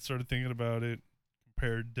 And then I started thinking about it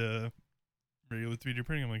compared to regular 3D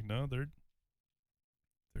printing. I'm like, no, they're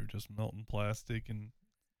just melting plastic and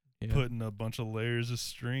putting a bunch of layers of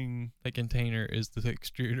string. The container is the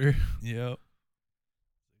extruder. Yep.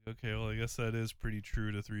 Okay, well, I guess that is pretty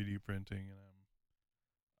true to 3D printing, and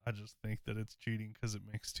I just think that it's cheating because it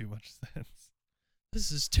makes too much sense.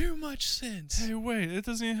 This is too much sense. Hey, wait, it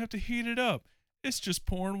doesn't even have to heat it up. It's just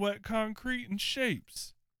pouring wet concrete in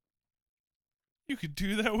shapes. You could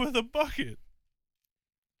do that with a bucket.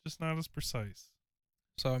 Just not as precise.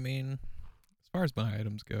 So, I mean, as far as my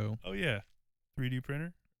items go. Oh, yeah. 3D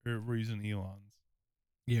printer? Or we're using Elon's?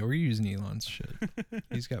 Yeah, we're using Elon's shit.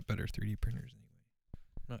 He's got better 3D printers anyway.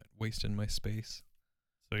 I'm not wasting my space.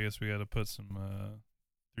 So I guess we got to put some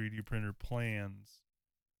 3D printer plans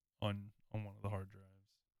on one of the hard drives.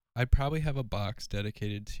 I'd probably have a box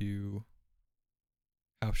dedicated to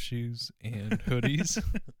house shoes and hoodies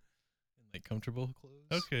and like comfortable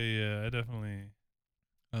clothes. Okay, yeah, I definitely.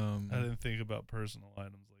 I I didn't think about personal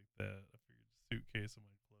items like that. I figured suitcase of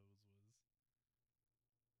my clothes was.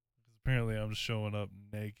 Because apparently I'm just showing up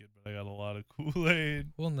naked, but I got a lot of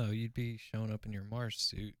Kool-Aid. Well, no, you'd be showing up in your Mars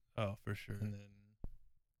suit. Oh, for sure. And then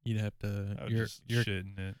you'd have to I was just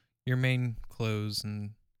shitting it. Your main clothes,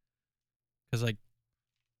 and because like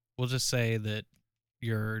we'll just say that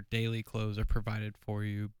your daily clothes are provided for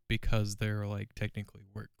you because they're like technically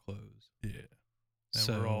work clothes. Yeah. And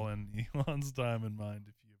So we're all in Elon's diamond mind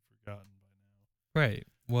if you have forgotten by now. right.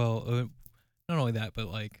 Well, not only that, but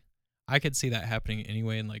like I could see that happening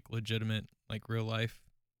anyway in like legitimate like real life.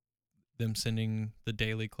 Them sending the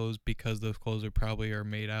daily clothes because those clothes are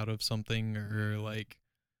made out of something or like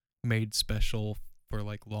made special for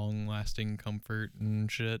like long lasting comfort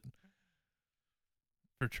and shit.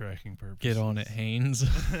 For tracking purposes. Get on it, Hanes.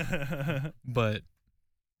 But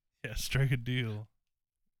yeah, strike a deal.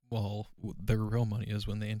 well, their real money is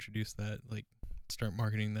when they introduce that, like start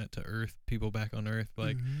marketing that to Earth, people back on Earth,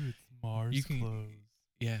 like it's Mars clothes.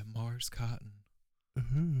 Yeah, Mars cotton.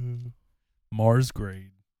 Ooh. Mars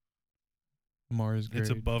grade. Mars grade.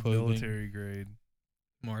 It's above clothing. military grade.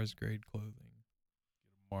 Mars grade clothing.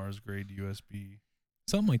 Mars grade USB.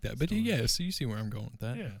 Something like that. But Storage. yeah, so you see where I'm going with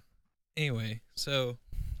that. Yeah. Anyway, so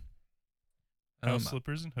House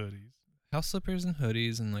slippers and hoodies. House slippers and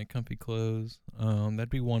hoodies and like comfy clothes. That'd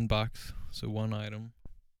be one box, so one item.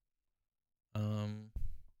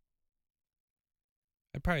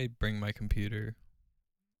 I'd probably bring my computer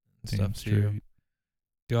and stuff too.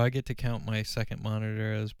 Do I get to count my second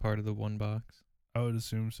monitor as part of the one box? I would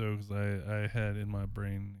assume so because I had in my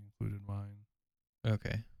brain included mine.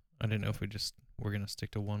 Okay. I didn't know if we're gonna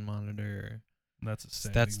stick to one monitor. Or And that's a if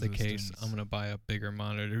sad that's the case, existence. I'm gonna buy a bigger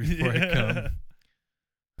monitor before I come.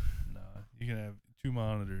 Nah, you can have 2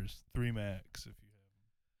 monitors, 3 Macs if you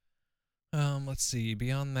have them. Let's see.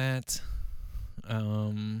 Beyond that,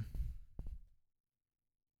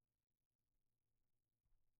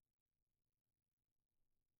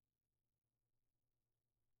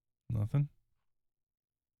 Nothing.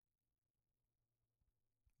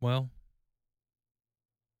 Well,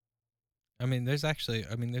 I mean, there's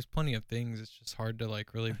plenty of things. It's just hard to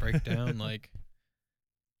like really break down like,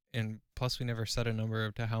 and plus we never set a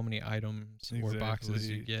number to how many items or boxes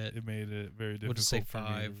you get. It made it very difficult. We'll just say for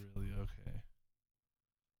 5. Me to really okay.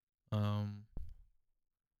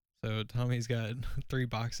 So Tommy's got 3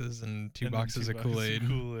 boxes and 2 boxes of Kool-Aid.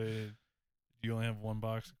 Kool-Aid. You only have 1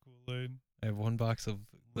 box of Kool-Aid? I have 1 box of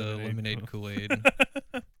the lemonade Kool-Aid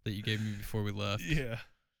that you gave me before we left. Yeah.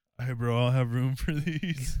 Hey, bro, I'll have room for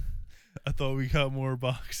these. I thought we got more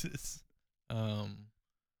boxes. And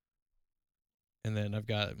then I've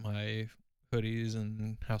got my hoodies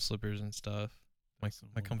and house slippers and stuff. My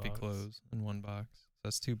comfy clothes in 1 box. So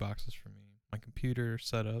that's 2 boxes for me. My computer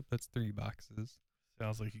setup, that's 3 boxes.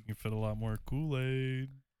 Sounds like you can fit a lot more Kool-Aid.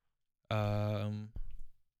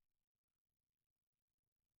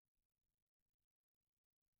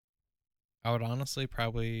 I would honestly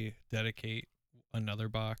probably dedicate another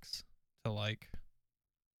box to like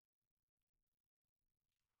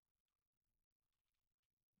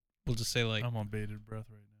we'll just say like I'm on bated breath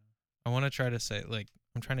right now. I want to try to say like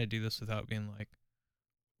I'm trying to do this without being like,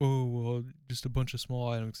 oh well, just a bunch of small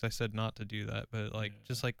items. 'Cause I said not to do that, but like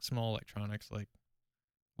just like small electronics like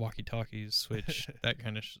walkie-talkies, switch, that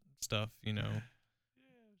kind of stuff, you know.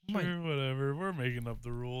 Yeah, sure, whatever. We're making up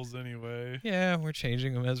the rules anyway. Yeah, we're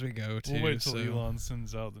changing them as we go too. We'll wait till Elon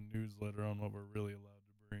sends out the newsletter on what we're really allowed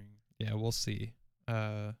to bring. Yeah, we'll see.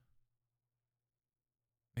 Man,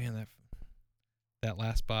 that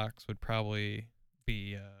last box would probably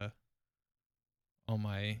be on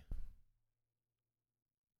my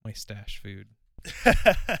stash food.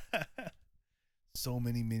 So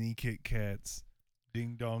many mini Kit Kats,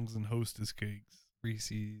 Ding Dongs, and Hostess cakes.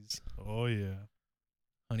 Reese's. Oh yeah.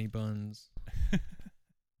 Honey buns.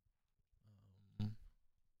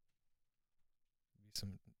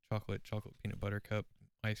 Some chocolate peanut butter cup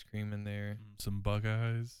ice cream in there. Some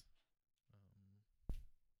Buckeyes.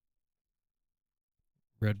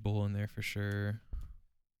 Red Bull in there for sure.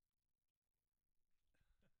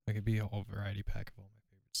 Like it'd be a whole variety pack of all my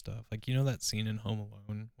favorite stuff. Like, you know that scene in Home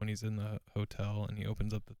Alone when he's in the hotel and he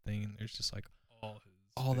opens up the thing and there's just like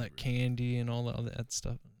all that candy and all that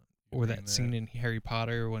stuff. Or that scene in Harry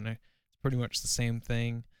Potter when it's pretty much the same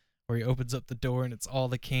thing where he opens up the door and it's all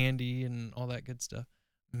the candy and all that good stuff.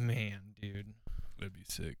 Man, dude. That'd be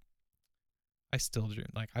sick. I still dream.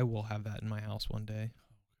 Like, I will have that in my house one day.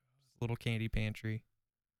 Little candy pantry.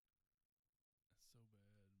 That's so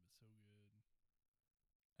bad, but so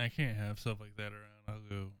good. I can't have stuff like that around. I'll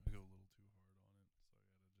go a little too hard on it. So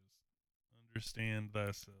I gotta just understand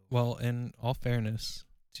thyself. Well, in all fairness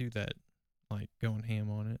to that, like going ham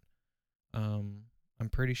on it, I'm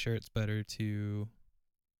pretty sure it's better to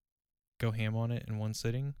go ham on it in one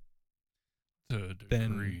sitting to a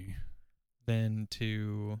degree than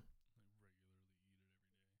to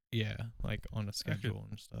like on a schedule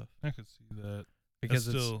and stuff. I could see that.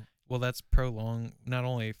 Because that's prolonged, not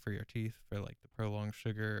only for your teeth, for like the prolonged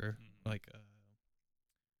sugar, like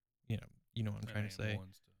you know what I'm trying to say.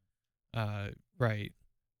 Right.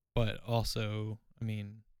 But also, I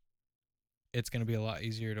mean, it's going to be a lot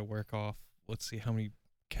easier to work off. Let's see how many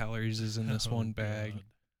calories is in this one bag. God.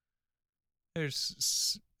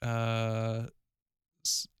 There's 8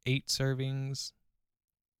 servings,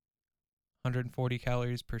 140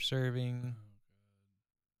 calories per serving. Oh God.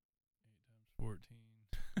 8 times 14.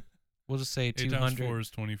 We'll just say 200. 8 times 4 is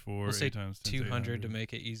 24. We'll say 8 times 10 200 to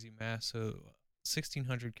make it easy math. So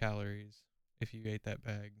 1,600 calories if you ate that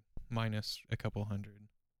bag, minus a couple hundred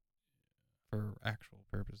for actual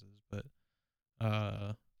purposes. But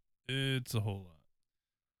it's a whole lot.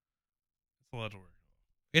 It's a lot to work off.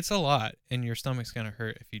 It's a lot, and your stomach's gonna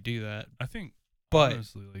hurt if you do that. I think, but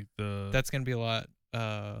honestly, like that's gonna be a lot.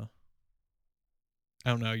 I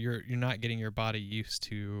don't know. You're not getting your body used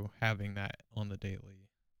to having that on the daily.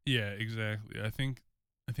 Yeah, exactly. I think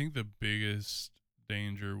the biggest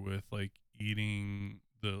danger with like eating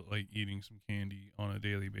some candy on a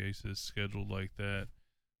daily basis, scheduled like that,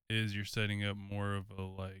 is you're setting up more of a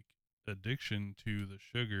like addiction to the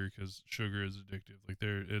sugar, because sugar is addictive. Like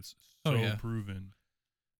it's so proven.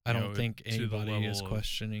 I don't think anybody is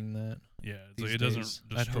questioning that. Yeah, it's like it doesn't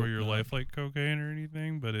destroy your life like cocaine or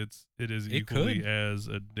anything, but it is equally as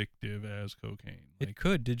addictive as cocaine. Like, it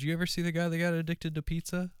could. Did you ever see the guy that got addicted to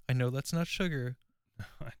pizza? I know that's not sugar.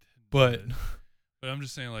 I didn't. But I'm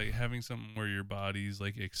just saying, like, having something where your body's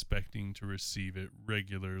like expecting to receive it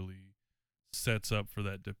regularly sets up for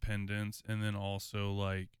that dependence, and then also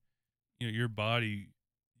like, you know, your body,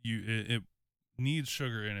 it needs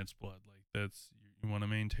sugar in its blood. Like you want to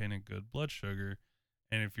maintain a good blood sugar,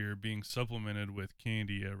 And if you're being supplemented with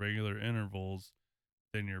candy at regular intervals,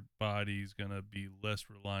 then your body's going to be less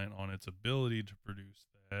reliant on its ability to produce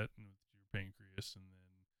that with your pancreas. And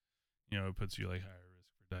then, it puts you like higher risk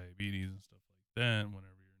for diabetes and stuff like that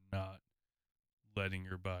whenever you're not letting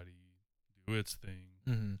your body do its thing.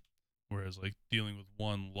 Mm-hmm. Whereas, like, dealing with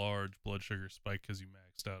one large blood sugar spike because you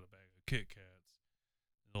maxed out a bag of Kit Kats,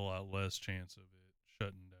 there's a lot less chance of it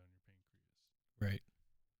shutting down your pancreas. Right.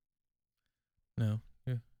 No.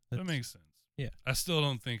 Yeah. That makes sense. Yeah. I still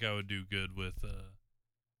don't think I would do good with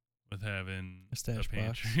having A stash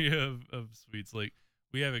pantry of sweets. Like,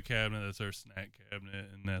 we have a cabinet that's our snack cabinet,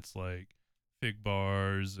 and that's like fig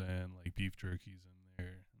bars and like beef jerkies in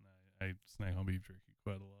there. And I snack on beef jerky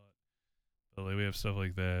quite a lot. But like, we have stuff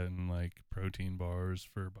like that and like protein bars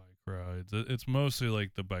for bike rides. It's mostly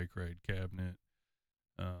like the bike ride cabinet.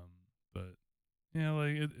 But yeah,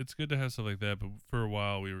 like it's good to have stuff like that. But for a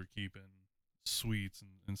while, we were keeping sweets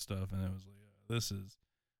and stuff, and it was like,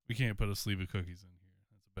 we can't put a sleeve of cookies in here.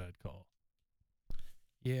 That's a bad call.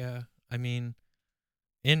 Yeah, I mean,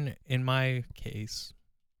 in my case,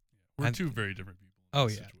 we're two very different people. Oh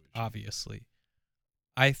yeah, obviously.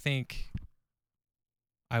 I think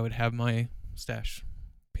I would have my stash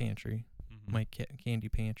pantry, my candy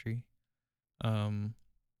pantry,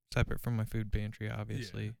 separate from my food pantry,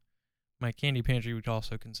 obviously. Yeah. My candy pantry would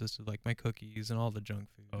also consist of like my cookies and all the junk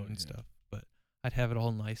food and stuff, but I'd have it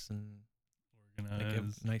all nice and organized. Like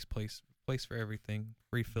a nice place for everything.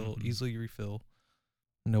 Refill, easily refill.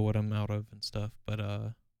 Know what I'm out of and stuff, but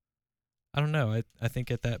I don't know. I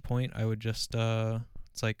think at that point I would just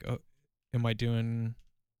it's like, oh, am I doing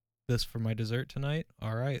this for my dessert tonight?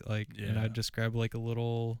 All right, like, and I'd just grab like a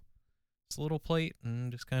little plate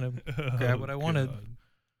and just kind of grab what I wanted.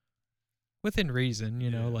 Within reason, you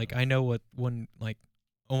know, like I know what one, like,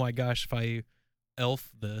 oh my gosh, if I elf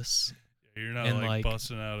this. Yeah, you're not like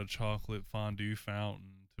busting out a chocolate fondue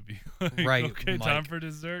fountain to be like, right, okay, time for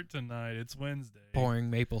dessert tonight. It's Wednesday. Pouring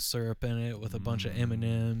maple syrup in it with a bunch of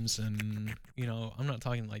M&Ms and, you know, I'm not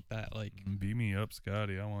talking like that. Like, beat me up,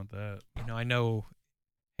 Scotty. I want that. You know, I know,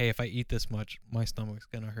 hey, if I eat this much, my stomach's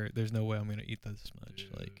going to hurt. There's no way I'm going to eat this much.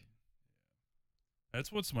 Dude. Like,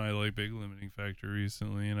 that's what's my, like, big limiting factor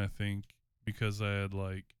recently, and I think because I had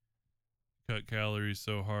like cut calories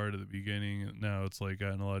so hard at the beginning, now it's like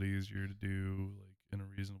gotten a lot easier to do like in a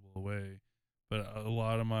reasonable way. But a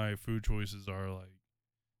lot of my food choices are like,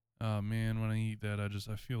 oh man, when I eat that,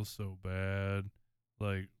 I feel so bad,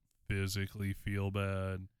 like physically feel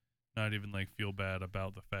bad, not even like feel bad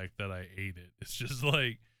about the fact that I ate it. It's just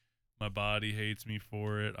like my body hates me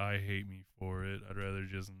for it. I hate me for it. I'd rather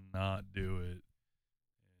just not do it and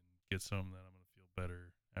get something that I'm gonna feel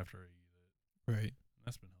better after I eat. Right.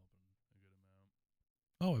 That's been helping a good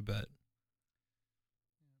amount. Oh, I bet.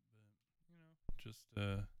 Yeah, but just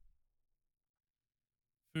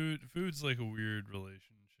food's like a weird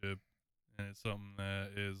relationship, and it's something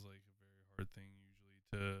that is like a very hard thing usually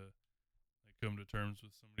to like come to terms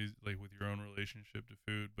with somebody's like with your own relationship to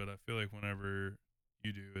food. But I feel like whenever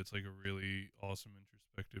you do, it's like a really awesome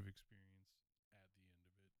introspective experience at the end of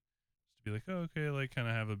it, just to be like, oh, okay, like kind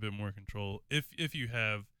of have a bit more control if you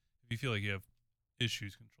feel like you have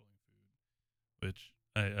issues controlling food, which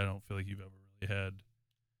I don't feel like you've ever really had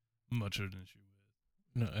much of an issue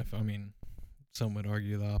with. No, I mean, some would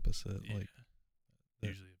argue the opposite. Yeah. Like,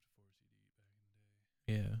 usually have to force you to eat back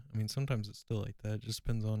in the day. Yeah, I mean, sometimes it's still like that. It just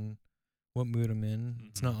depends on what mood I'm in.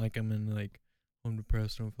 It's not like I'm in like, I'm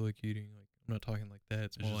depressed, I don't feel like eating. Like, I'm not talking like that.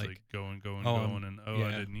 It's more just like going, and yeah.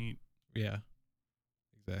 I didn't eat. Yeah,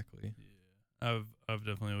 exactly. Yeah. I've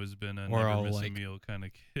definitely always been a or never I'll miss like a meal kind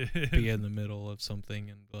of kid. Be in the middle of something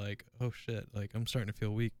and like, oh shit, like I'm starting to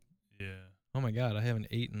feel weak. Yeah. Oh my god, I haven't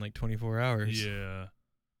eaten like 24 hours. Yeah.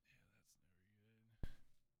 That's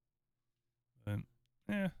never good.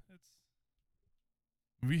 But yeah,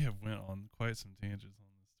 we have went on quite some tangents on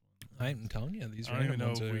this one. I'm telling you, these I don't even know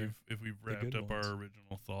ones if we've wrapped up our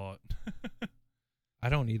original thought. I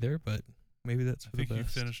don't either, but maybe that's for the best. I think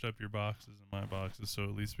you finished up your boxes and my boxes, so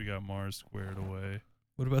at least we got Mars squared away.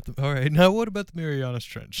 What about what about the Marianas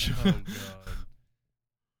Trench? Oh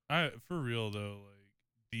god. For real though, like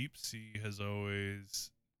deep sea has always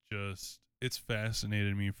it's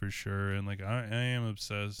fascinated me for sure, and like I am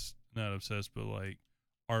not obsessed, but like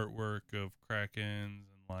artwork of krakens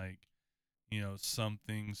and like, you know,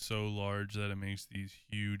 something so large that it makes these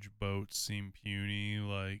huge boats seem puny,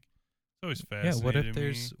 like it's always fascinated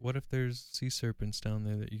me. What if there's sea serpents down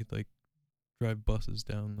there that you could like drive buses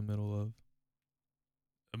down the middle of?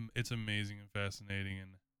 It's amazing and fascinating,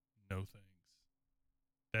 and no thanks.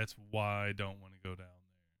 That's why I don't want to go down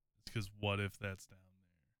there. It's because what if that's down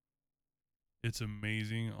it's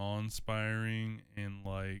amazing, awe-inspiring, and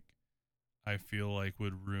like I feel like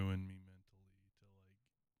would ruin me mentally to like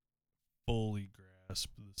fully grasp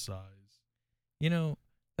the size. You know,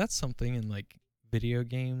 that's something in like video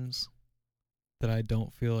games that I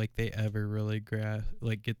don't feel like they ever really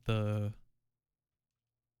like get How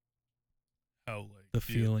like the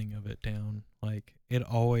feeling of it down. Like it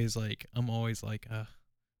always like I'm always like,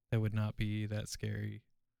 that would not be that scary.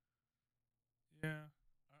 yeah.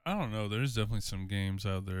 I don't know. There's definitely some games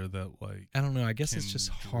out there that like I don't know. I guess can it's just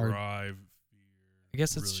hard. drive fear. I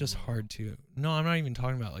guess it's really just well. hard to. No, I'm not even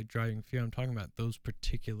talking about like driving fear. I'm talking about those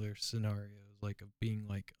particular scenarios, like of being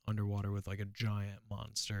like underwater with like a giant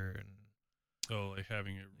monster and Oh, like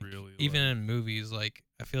having it like, really even like, in movies. Like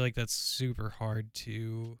I feel like that's super hard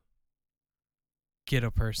to get a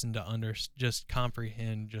person to just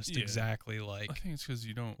comprehend just yeah. exactly I like think it's because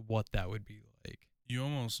what that would be like. you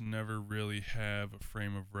almost never really have a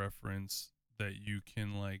frame of reference that you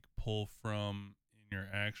can like pull from in your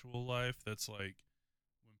actual life. That's like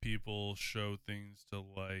when people show things to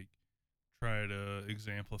like try to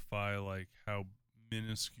exemplify like how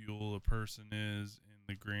minuscule a person is in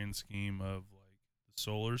the grand scheme of like the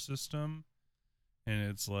solar system, and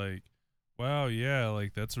it's like, wow, yeah,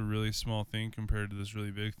 like that's a really small thing compared to this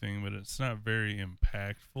really big thing, but it's not very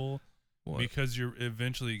impactful What? because you're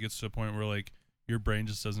eventually it gets to a point where like your brain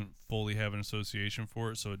just doesn't fully have an association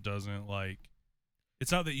for it, so it doesn't like,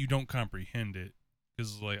 it's not that you don't comprehend it,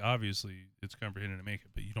 because like obviously it's comprehended to make it,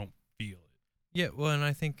 but you don't feel it. Yeah, well, and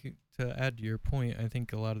I think to add to your point, I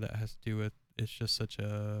think a lot of that has to do with it's just such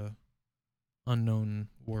a unknown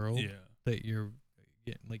world Yeah. that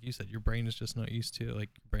like you said, your brain is just not used to it. Like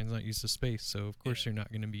your brain's not used to space, so of course Yeah. you're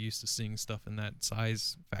not going to be used to seeing stuff in that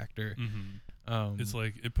size factor. It's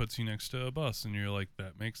like it puts you next to a bus and you're like,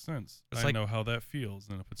 that makes sense. It's I like- know how that feels.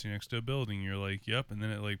 Then it puts you next to a building, you're like, yep. And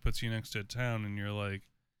then it like puts you next to a town and you're like,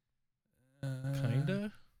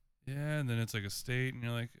 kinda. yeah. And then it's like a state and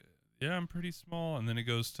you're like, yeah, I'm pretty small. And then it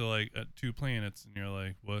goes to like 2 planets and you're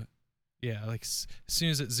like, what? Yeah, like as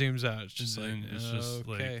soon as it zooms out, it's just like, And it's just,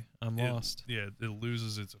 like, okay, I'm it- lost. Yeah, it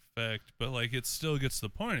loses its effect, but like it still gets the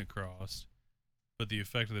point across. But the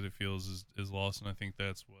effect that it feels is lost, and I think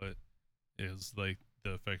that's what is like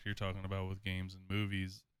the effect you're talking about with games and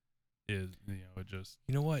movies is, it just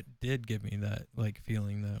You know what did give me that like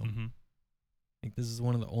feeling though? mm-hmm. Like this is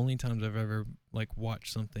one of the only times I've ever like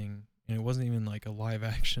watched something, and it wasn't even like a live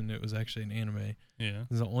action. It was actually an anime. Yeah.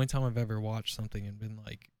 This is the only time I've ever watched something and been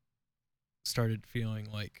like, started feeling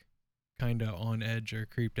like kind of on edge or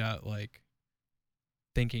creeped out, like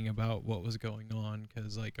thinking about what was going on,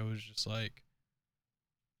 because like I was just like,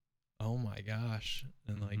 oh my gosh,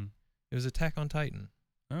 and like it was Attack on Titan.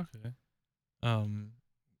 Okay.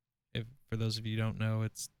 If for those of you who don't know,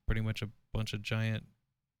 it's pretty much a bunch of giant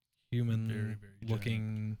human Very, very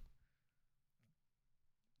looking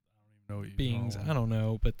I don't even know what you beings. call I don't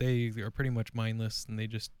know, but they are pretty much mindless and they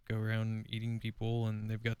just go around eating people, and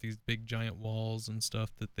they've got these big giant walls and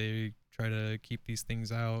stuff that they try to keep these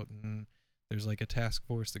things out, and there's like a task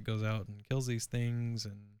force that goes out and kills these things,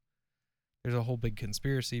 and there's a whole big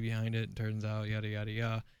conspiracy behind it, turns out, yada yada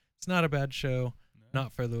yada. It's not a bad show,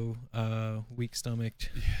 not for the weak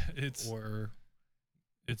stomached Yeah, it's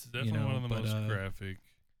definitely one of the most graphic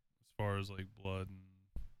as far as like blood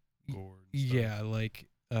and gore and stuff. Yeah, like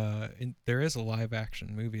there is a live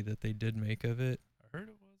action movie that they did make of it. I heard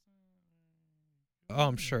it wasn't. Oh,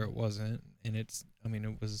 I'm sure it wasn't, and it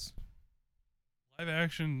was. Live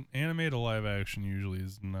action, anime to live action usually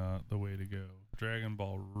is not the way to go. Dragon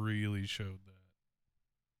Ball really showed that.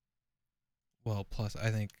 Well, plus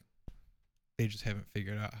I think they just haven't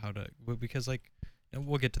figured out how to, because like, and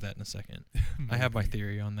we'll get to that in a second. I have my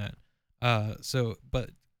theory on that. But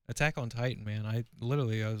Attack on Titan, man, I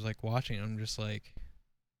was like watching it, I'm just like,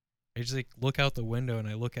 I just like look out the window and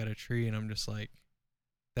I look at a tree and I'm just like,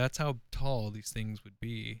 that's how tall these things would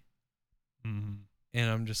be. Mm-hmm. And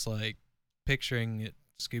I'm just like picturing it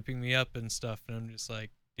scooping me up and stuff, and I'm just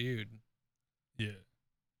like, dude. Yeah.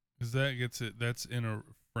 Because that gets it, that's in a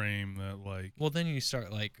frame that like. Well, then you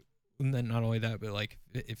start like, and then not only that, but like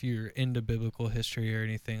if you're into biblical history or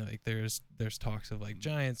anything, like there's talks of like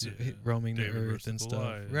giants roaming David the earth versus and stuff,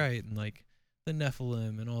 Goliath. right? And like the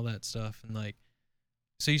Nephilim and all that stuff, and like,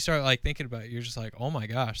 so you start like thinking about it, you're just like, oh my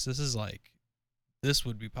gosh, this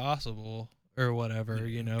would be possible or whatever,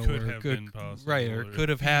 could or have been possible, right, or could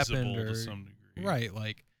have happened, or to some degree. right,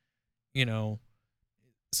 like,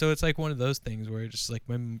 so it's like one of those things where it's just like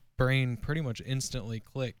my brain pretty much instantly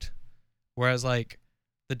clicked, whereas like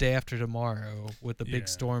the day after tomorrow with the big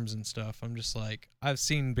storms and stuff, I'm just like, I've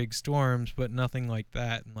seen big storms but nothing like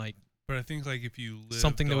that, and like, But I think like if you lived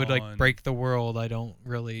something that would like on- break the world, I don't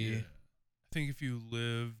really. Yeah. I think if you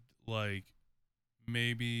lived like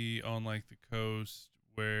maybe on like the coast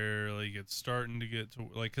where like it's starting to get to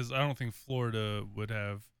like, because I don't think Florida would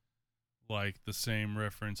have like the same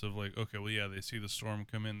reference of like, okay, well, yeah, they see the storm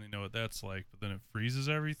come in, they know what that's like, but then it freezes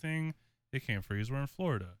everything. It can't freeze. We're in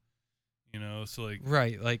Florida, so like,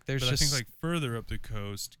 Right, like there's but just I think like further up the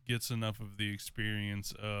coast gets enough of the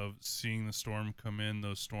experience of seeing the storm come in,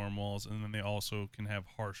 those storm walls, and then they also can have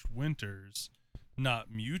harsh winters, not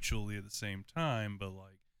mutually at the same time, but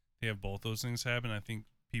like they have both those things happen. I think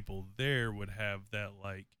people there would have that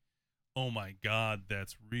like, oh my God,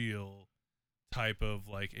 that's real type of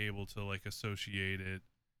like able to like associate it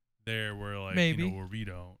there where like, maybe, where we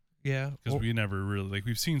don't. yeah, Because we never really like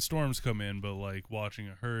we've seen storms come in, but like watching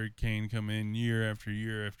a hurricane come in year after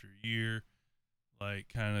year after year, like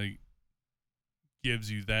kind of gives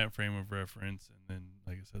you that frame of reference, and then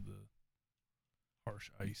like I said, the harsh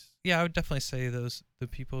ice. yeah, I would definitely say the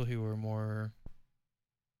people who are more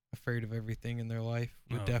afraid of everything in their life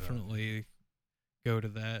would Oh, definitely go to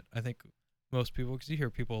that. I think most people, because you hear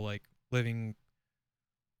people like living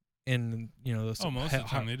in those Most of the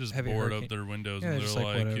time they just heavy board hurricane. up their windows Yeah, and they're just like,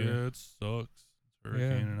 like, whatever. yeah, it sucks. It's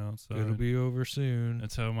hurricaning outside. It'll be over soon.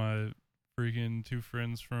 That's how my freaking two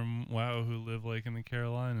friends from WoW who live like in the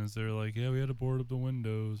Carolinas, they're like, yeah, we had to board up the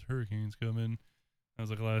windows. Hurricanes coming. That was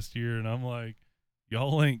like last year, and I'm like,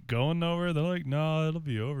 y'all ain't going nowhere. They're like, no, it'll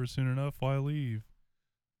be over soon enough. Why leave?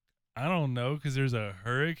 I don't know, because there's a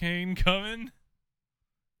hurricane coming.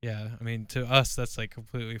 Yeah, I mean, to us that's like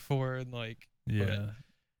completely foreign. Like, Yeah. but,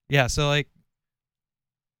 yeah. So like,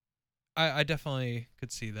 I definitely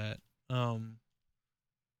could see that.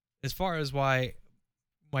 As far as why,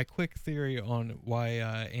 my quick theory on why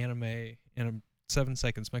anime in 7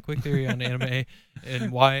 seconds. My quick theory on anime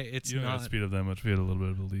and why it's You don't not gotta speed up that much. We had a little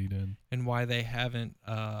bit of a lead in. and why they haven't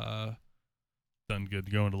Done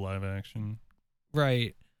good going to live action.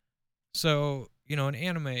 right. So, in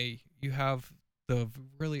anime you have the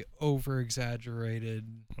really over exaggerated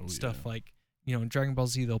stuff like, in Dragon Ball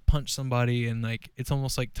Z they'll punch somebody and like it's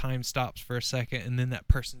almost like time stops for a second and then that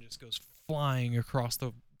person just goes flying across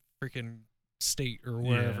the freaking state or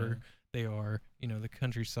wherever they are, the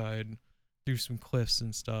countryside, through some cliffs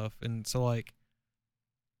and stuff. And so like,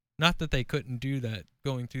 not that they couldn't do that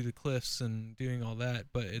going through the cliffs and doing all that,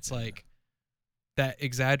 but it's like that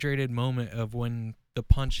exaggerated moment of when the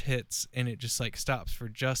punch hits and it just like stops for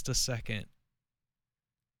just a second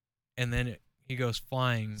and then he goes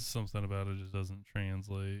flying. Something about it just doesn't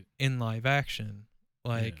translate in live action.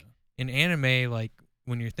 Like in anime, like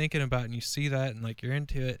when you're thinking about it and you see that and like you're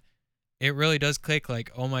into it, it really does click like,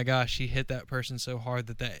 oh my gosh, he hit that person so hard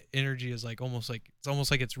that energy is like almost like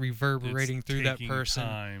it's reverberating through that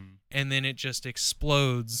person and then it just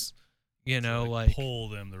explodes, like pull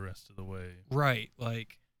them the rest of the way. Right,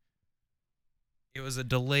 like it was a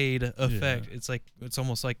delayed effect. It's like it's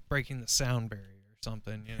almost like breaking the sound barrier or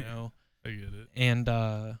something, I get it. And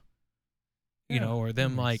or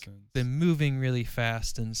them like them moving really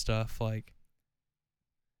fast and stuff like.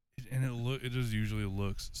 And it just usually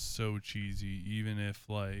looks so cheesy, even if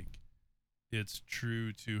like it's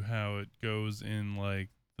true to how it goes in like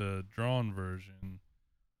the drawn version.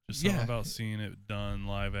 Just something about seeing it done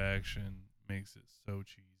live action makes it so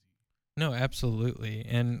cheesy. No, absolutely.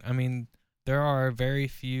 And I mean, there are very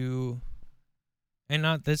few, and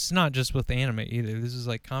that's not just with anime either. This is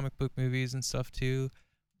like comic book movies and stuff too.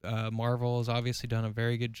 Marvel has obviously done a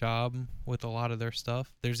very good job with a lot of their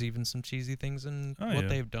stuff. There's even some cheesy things in what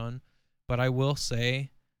they've done. But I will say,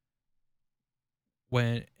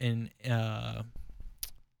 when in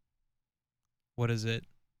what is it?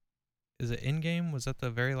 Is it Endgame? Was that the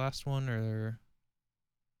very last one, or?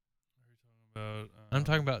 What are you talking about? I'm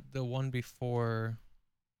talking about the one before.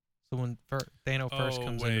 So when Thanos first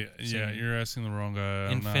comes in. Yeah, you're asking the wrong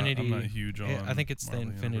guy. Infinity. I'm not huge on. I think it's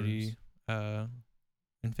Marvel the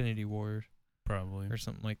Infinity War, probably, or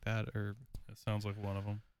something like that, or. It sounds like one of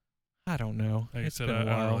them. I don't know. Like it's I said, been a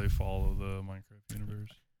while. I don't really follow the Minecraft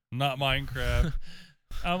universe. Not Minecraft.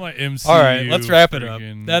 I'm like MCU. All right, let's wrap it up.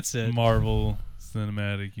 That's it. Marvel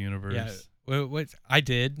Cinematic Universe. Yeah, what I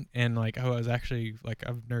did, and like I was actually like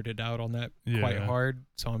I've nerded out on that quite hard,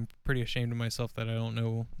 so I'm pretty ashamed of myself that I don't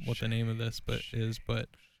know what the name of this is. But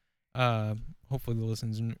hopefully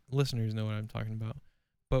the listeners know what I'm talking about.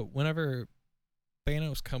 But whenever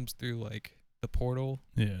Thanos comes through like the portal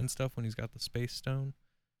and stuff, when he's got the space stone,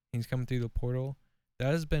 he's coming through the portal.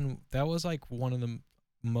 That was like one of the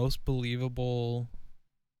most believable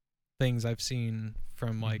things I've seen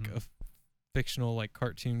from like a fictional like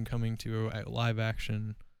cartoon coming to a live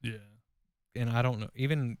action. Yeah. And I don't know,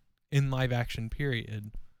 even in live action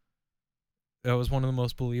period. That was one of the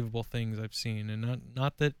most believable things I've seen, and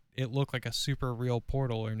not that it looked like a super real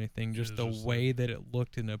portal or anything, just the just way like, that it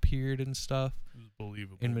looked and appeared and stuff. it was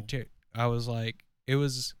believable. In material, I was like, it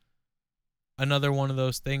was another one of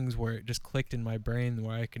those things where it just clicked in my brain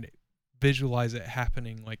where I could visualize it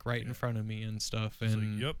happening like right in front of me and stuff. It's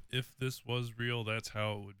And like, yep, if this was real, that's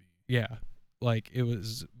how it would be. yeah, like it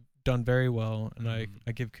was done very well, and Mhm.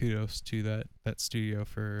 I give kudos to that studio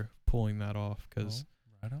for pulling that off, because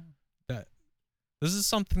Right on. that this is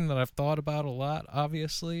something that I've thought about a lot,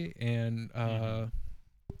 obviously, and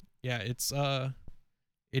yeah,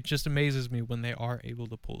 it just amazes me when they are able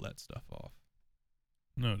to pull that stuff off.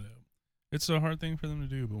 No doubt. It's a hard thing for them to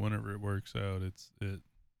do, but whenever it works out, it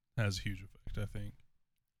has a huge effect, I think.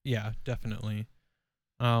 Yeah, definitely.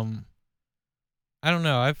 Um, I don't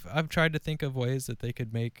know. I've tried to think of ways that they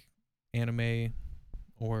could make anime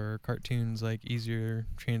or cartoons like easier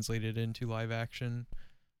translated into live action.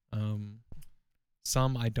 Um,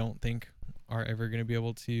 some I don't think are ever going to be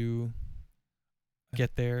able to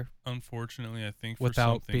get there Unfortunately, I think for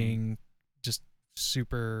without something, being just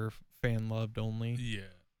super fan loved only. yeah.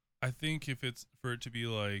 I think if it's for it to be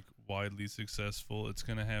like widely successful, it's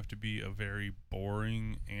gonna have to be a very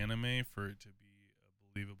boring anime for it to be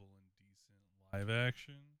a believable and decent live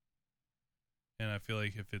action. And I feel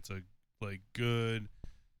like if it's a like good,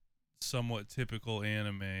 somewhat typical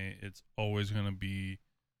anime, it's always gonna be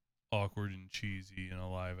awkward and cheesy in a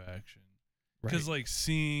live action. Because like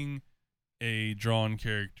seeing a drawn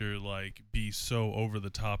character like be so over the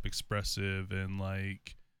top expressive and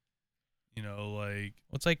like like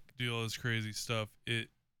Well, it's like do all this crazy stuff, you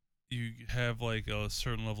have like a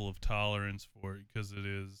certain level of tolerance for it because it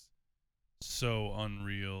is so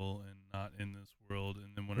unreal and not in this world.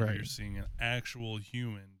 And then whenever you're seeing an actual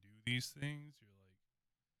human do these things, you're like,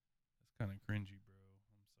 that's kind of cringy, bro. I'm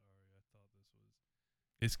sorry. I thought this was.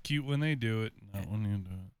 It's cute when they do it, not when you do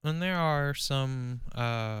it. And there are some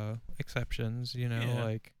exceptions, Yeah.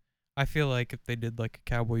 like I feel like if they did like a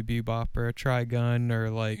Cowboy Bebop or a Trigun or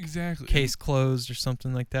like Exactly. Case Closed or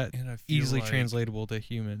something like that, And I feel easily like translatable to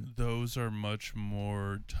human. those are much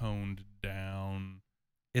more toned down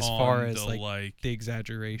As on far as the, like the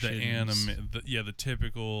exaggerations, the anime, the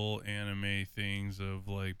typical anime things of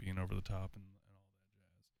like being over the top and all that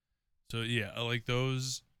jazz. So yeah, I like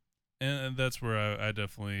those, and that's where I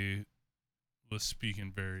definitely was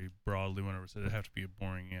speaking very broadly whenever I said it'd have to be a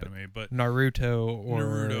boring anime, but Naruto or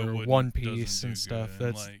Naruto One doesn't Piece do and stuff.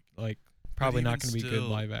 good. That's And, like probably not even going to be good still,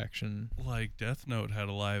 live action. like Death Note had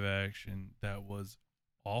a live action that was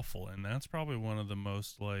awful, and that's probably one of the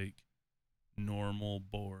most like normal,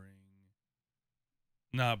 boring,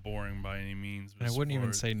 not boring by any means, but And I wouldn't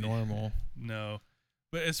even say normal. no,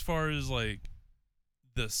 but as far as like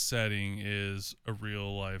the setting is a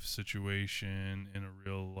real life situation in a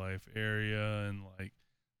real life area, and like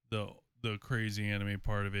the crazy anime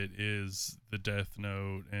part of it is the Death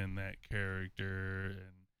Note and that character,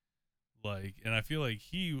 and like, and I feel like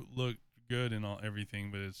he looked good in all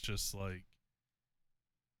everything, but it's just like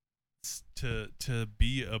to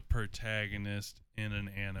be a protagonist in an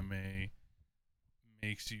anime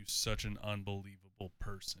makes you such an unbelievable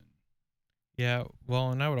person. Yeah,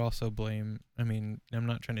 well, and I would also blame. I mean, I'm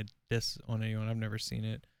not trying to diss on anyone. I've never seen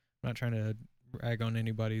it. I'm not trying to rag on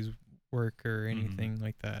anybody's work or anything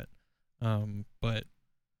like that. But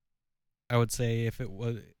I would say if it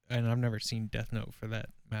was, and I've never seen Death Note for that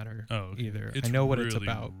matter either. It's I know what really, it's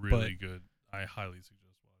about, really good. I highly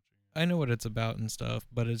suggest watching it. I know what it's about and stuff,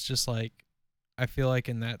 but it's just like, I feel like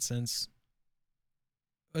in that sense,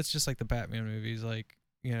 it's just like the Batman movies. Like,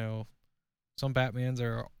 some Batmans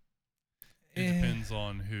are. It depends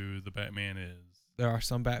on who the Batman is. There are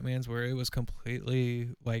some Batmans where it was completely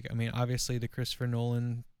like, I mean, obviously the Christopher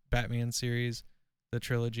Nolan Batman series, the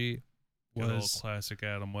trilogy Good old was classic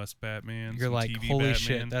Adam West Batman. you're like, TV holy Batman.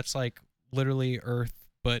 shit, that's like literally Earth,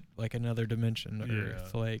 but like another dimension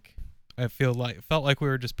Earth. Like I felt like we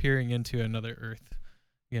were just peering into another Earth,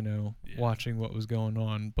 watching what was going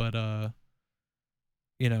on. But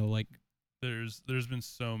like there's been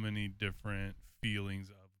so many different feelings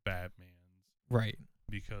of Batman. Right.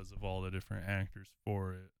 Because of all the different actors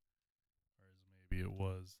for it. Whereas maybe it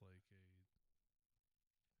was like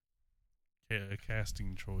a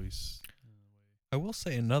casting choice. I will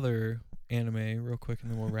say another anime real quick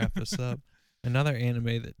and then we'll wrap this up. Another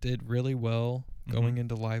anime that did really well going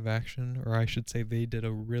into live action, or I should say they did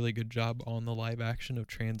a really good job on the live action of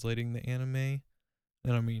translating the anime.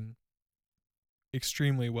 And I mean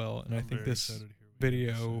extremely well. And I think this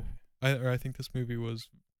video I think this movie was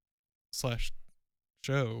 /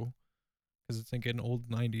 show, because it's like an old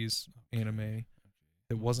 90s anime,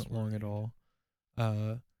 It Let's wasn't long at read. all.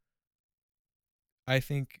 Uh, I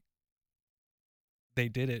think they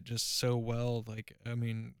did it just so well. Like, I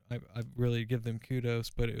mean, I really give them kudos,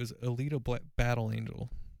 but it was Alita Battle Angel.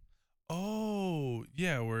 Oh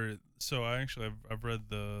yeah, where so I actually I've read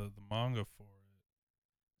the manga for it.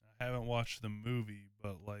 I haven't watched the movie,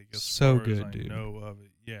 but like as So far as good, I dude. know of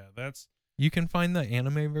it, yeah, that's You can find the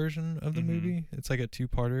anime version of the mm-hmm. movie. It's like a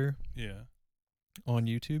two-parter Yeah. on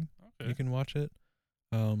YouTube. You Okay. can watch it.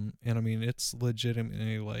 And I mean, it's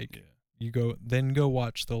legitimately like Yeah. you go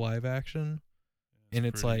watch the live action, It's and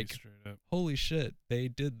it's pretty like, straight up. holy shit, they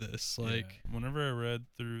did this. Yeah. Like, Whenever I read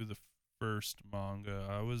through the first manga,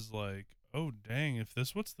 I was like, "Oh dang! If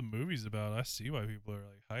this what's the movie's about, I see why people are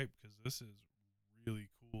like hyped because this is really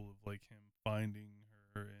cool. Of like him finding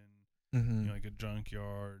her in mm-hmm. like a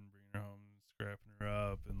junkyard and bringing her home and scrapping her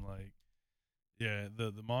up and like yeah,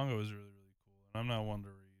 the manga was really really cool. And I'm not one to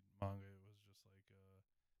read manga. It was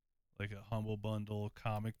just like a humble bundle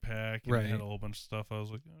comic pack, and it had Right. a whole bunch of stuff. I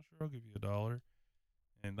was like, "Oh sure, I'll give you $1."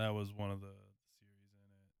 And that was one of the series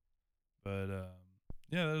in it. But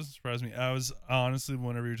yeah, that doesn't surprise me. I was honestly,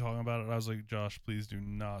 whenever you're talking about it, I was like, Josh, please do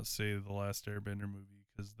not say the Last Airbender movie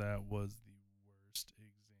because that was the worst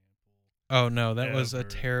Oh no, that example was a ever.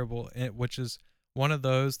 terrible. Which is one of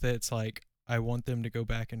those that's like, I want them to go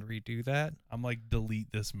back and redo that. I'm like,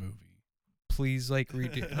 delete this movie. Please, like,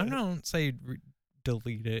 redo. I don't say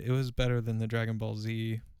delete it. It was better than the Dragon Ball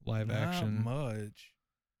Z live Not action. much.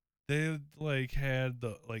 They like had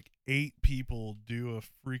the like 8 people do a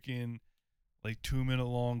freaking like 2 minute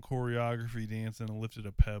long choreography dance and lifted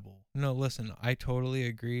a pebble. No, listen, I totally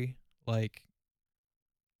agree. Like,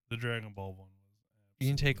 The Dragon Ball one was you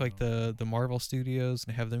can take absolutely like unreal. the Marvel Studios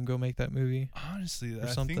and have them go make that movie Honestly, or I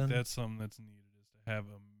think something. that's something that's needed is to have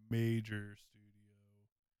a major studio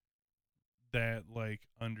that like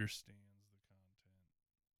understands the content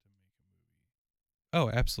to make a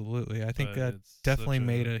movie. Oh, absolutely. I think But that it's definitely such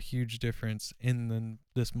made a a huge difference in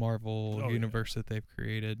this Marvel oh yeah, universe that they've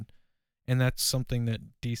created. And that's something that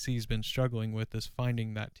DC's been struggling with, is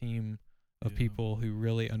finding that team of yeah, people who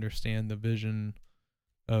really understand the vision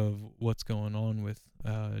of what's going on with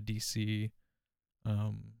DC.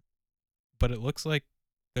 Um, but it looks like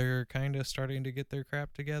they're kind of starting to get their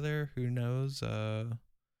crap together. Who knows? did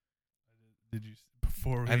you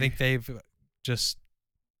before I we think they've just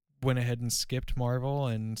went ahead and skipped Marvel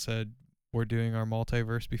and said, we're doing our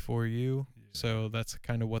multiverse before you. yeah. So that's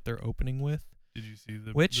kind of what they're opening with, Did you see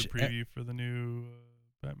the which preview for the new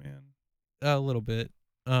Batman? a little bit.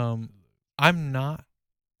 It looks I'm great. not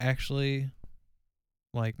actually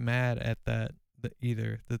like mad at that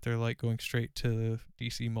either, that they're like going straight to the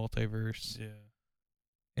DC multiverse Yeah,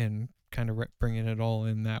 and kind of bringing it all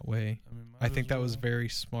in that way. I mean, I might as think that was well. very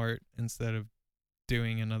smart instead of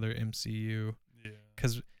doing another MCU. Yeah,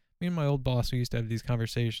 Because me and my old boss, we used to have these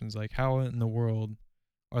conversations like, how in the world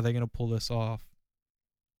are they going to pull this off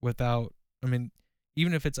without, I mean,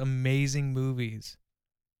 even if it's amazing movies,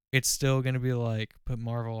 it's still going to be like, but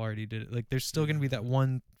Marvel already did it. Like, there's still going to be that yeah,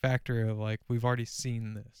 one factor of like, we've already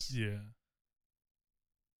seen this. yeah.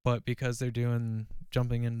 But because they're doing,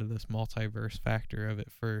 jumping into this multiverse factor of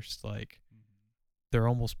it first, like, Mm-hmm. they're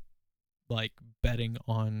almost like betting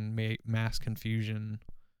on mass confusion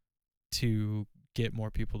to get more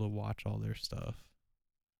people to watch all their stuff.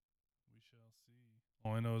 We shall see.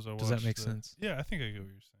 All I know is I Does that watched make the. sense? Yeah, I think I get what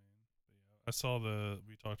you're saying. But yeah, I saw the.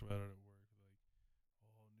 We talked about it at work. Like,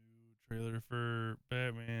 oh, new trailer for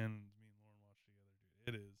Batman. Me and Lauren watched together,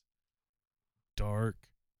 dude. It is dark,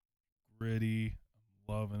 gritty.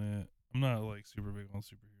 I'm loving it. I'm not like super big on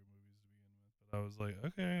superhero movies to begin with, but I was like,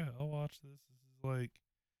 okay, I'll watch this. This is like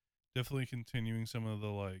definitely continuing some of the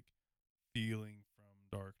like feeling from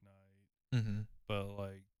Dark Knight, Mm-hmm. but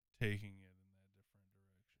like taking it in that different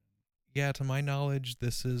direction. Yeah, to my knowledge,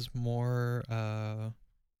 this is more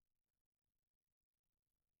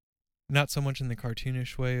not so much in the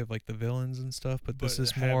cartoonish way of like the villains and stuff, but this But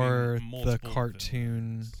is having more the multiple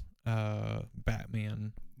cartoon villains.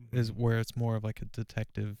 Batman, is Mm-hmm. where it's more of like a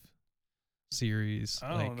detective series. I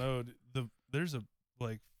don't Like, know. There's a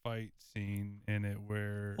like fight scene in it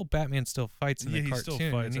where well, Batman still fights in the yeah, he still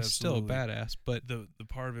cartoon and fights he's still a absolutely. badass, but The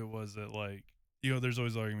part of it was that like there's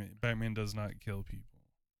always argument Batman does not kill people.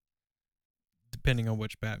 depending on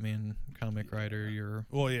which Batman comic writer Yeah. you're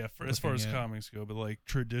Well, yeah, as far looking as at. comics go, but like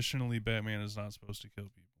traditionally Batman is not supposed to kill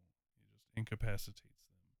people. He just incapacitates them.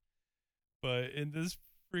 But in this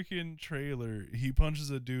freaking trailer, he punches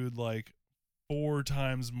a dude like 4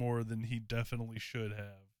 times more than he definitely should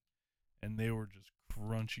have. And they were just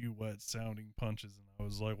crunchy, wet sounding punches. And I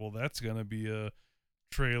was like, well, that's going to be a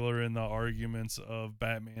trailer and the arguments of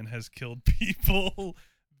Batman has killed people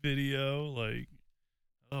video. Like,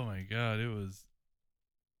 oh my god, it was.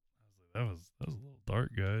 I was like, that was a little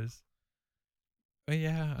dark, guys.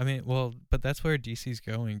 Yeah, I mean, well, but that's where DC's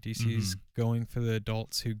going. DC's going for the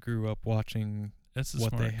adults who grew up watching That's a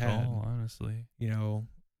what they smart had. call, honestly. You know,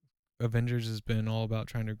 Avengers has been all about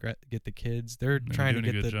trying to get the kids. They're They've been trying to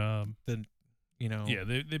doing get a good job. you know. Yeah,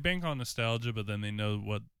 they bank on nostalgia, but then they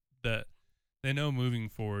know they know moving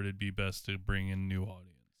forward it'd be best to bring in new audience.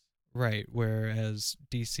 Right, whereas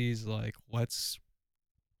DC's like, let's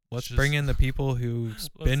Just- bring in the people who've Let's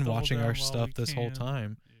been double watching down our while stuff we this whole can.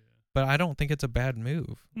 time. Yeah. But I don't think it's a bad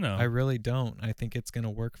move. No. I really don't. I think it's going to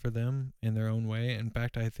work for them in their own way. In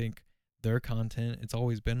fact, I think their content, it's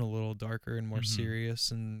always been a little darker and more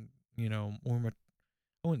serious and, you know, more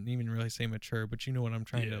I wouldn't even really say mature, but you know what I'm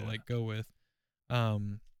trying to like go with.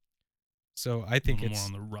 So I think it's more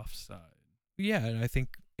on the rough side. Yeah, and I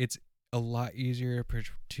think it's a lot easier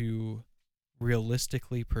to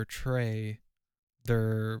realistically portray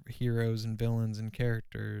their heroes and villains and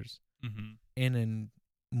characters in a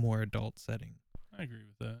more adult setting. I agree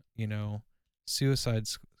with that. You know, Suicide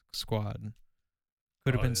Squad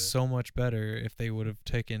could have been so much better if they would have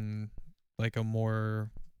taken like a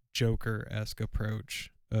more Joker-esque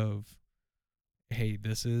approach of, hey,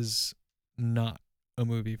 this is not a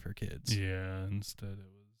movie for kids. Yeah, instead it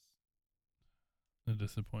was a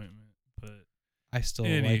disappointment, but I still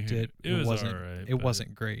liked it. It wasn't alright. It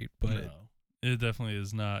wasn't great, but no, it definitely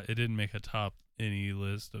is not. It didn't make a top any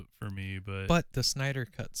list for me, but the Snyder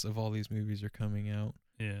cuts of all these movies are coming out.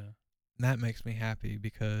 Yeah, that makes me happy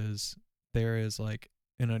because there is like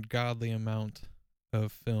an ungodly amount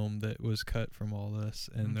of film that was cut from all this,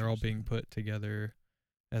 and they're all being put together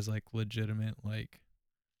as like legitimate, like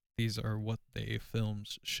these are what the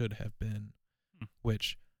films should have been,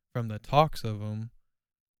 which from the talks of them,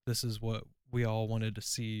 this is what we all wanted to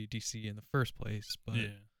see DC in the first place, but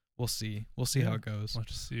we'll see how it goes.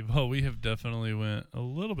 Let's see. Well, we have definitely went a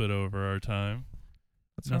little bit over our time.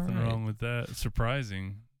 That's nothing all right. wrong with that.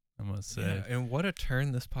 Surprising, I must say. Yeah, and what a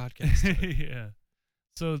turn this podcast took. Yeah.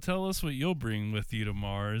 So tell us what you'll bring with you to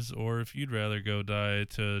Mars, or if you'd rather go die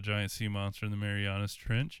to a giant sea monster in the Marianas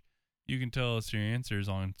Trench. You can tell us your answers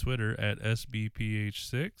on Twitter at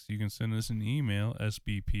SBPH6. You can send us an email,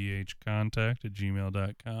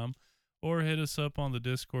 sbphcontact@gmail.com, or hit us up on the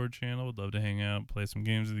Discord channel. We'd love to hang out, play some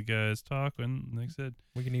games with you guys, talk, and like I said,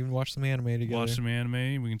 we can even watch some anime together. Watch some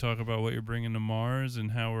anime. We can talk about what you're bringing to Mars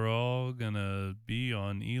and how we're all going to be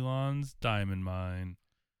on Elon's diamond mine.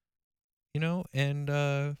 You know, and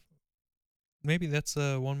maybe that's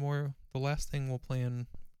the last thing we'll plan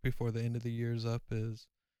before the end of the year's up is,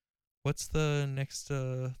 what's the next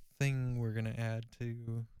thing we're going to add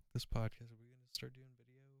to this podcast? Are we going to start doing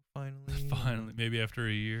video finally? Finally, maybe after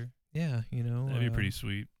a year. Yeah, you know. That'd be pretty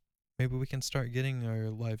sweet. Maybe we can start getting our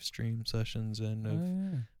live stream sessions in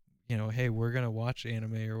of, you know, hey, we're going to watch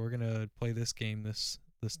anime, or we're going to play this game this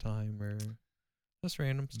time, or just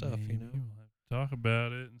random stuff, Maybe you know. We'll have to talk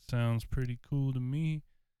about it. It sounds pretty cool to me.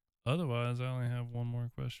 Otherwise, I only have one more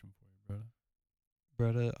question for you, brother.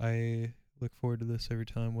 Brother, I look forward to this every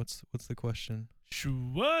time. What's the question?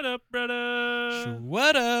 What up, brother?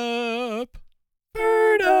 What up?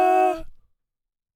 Brother?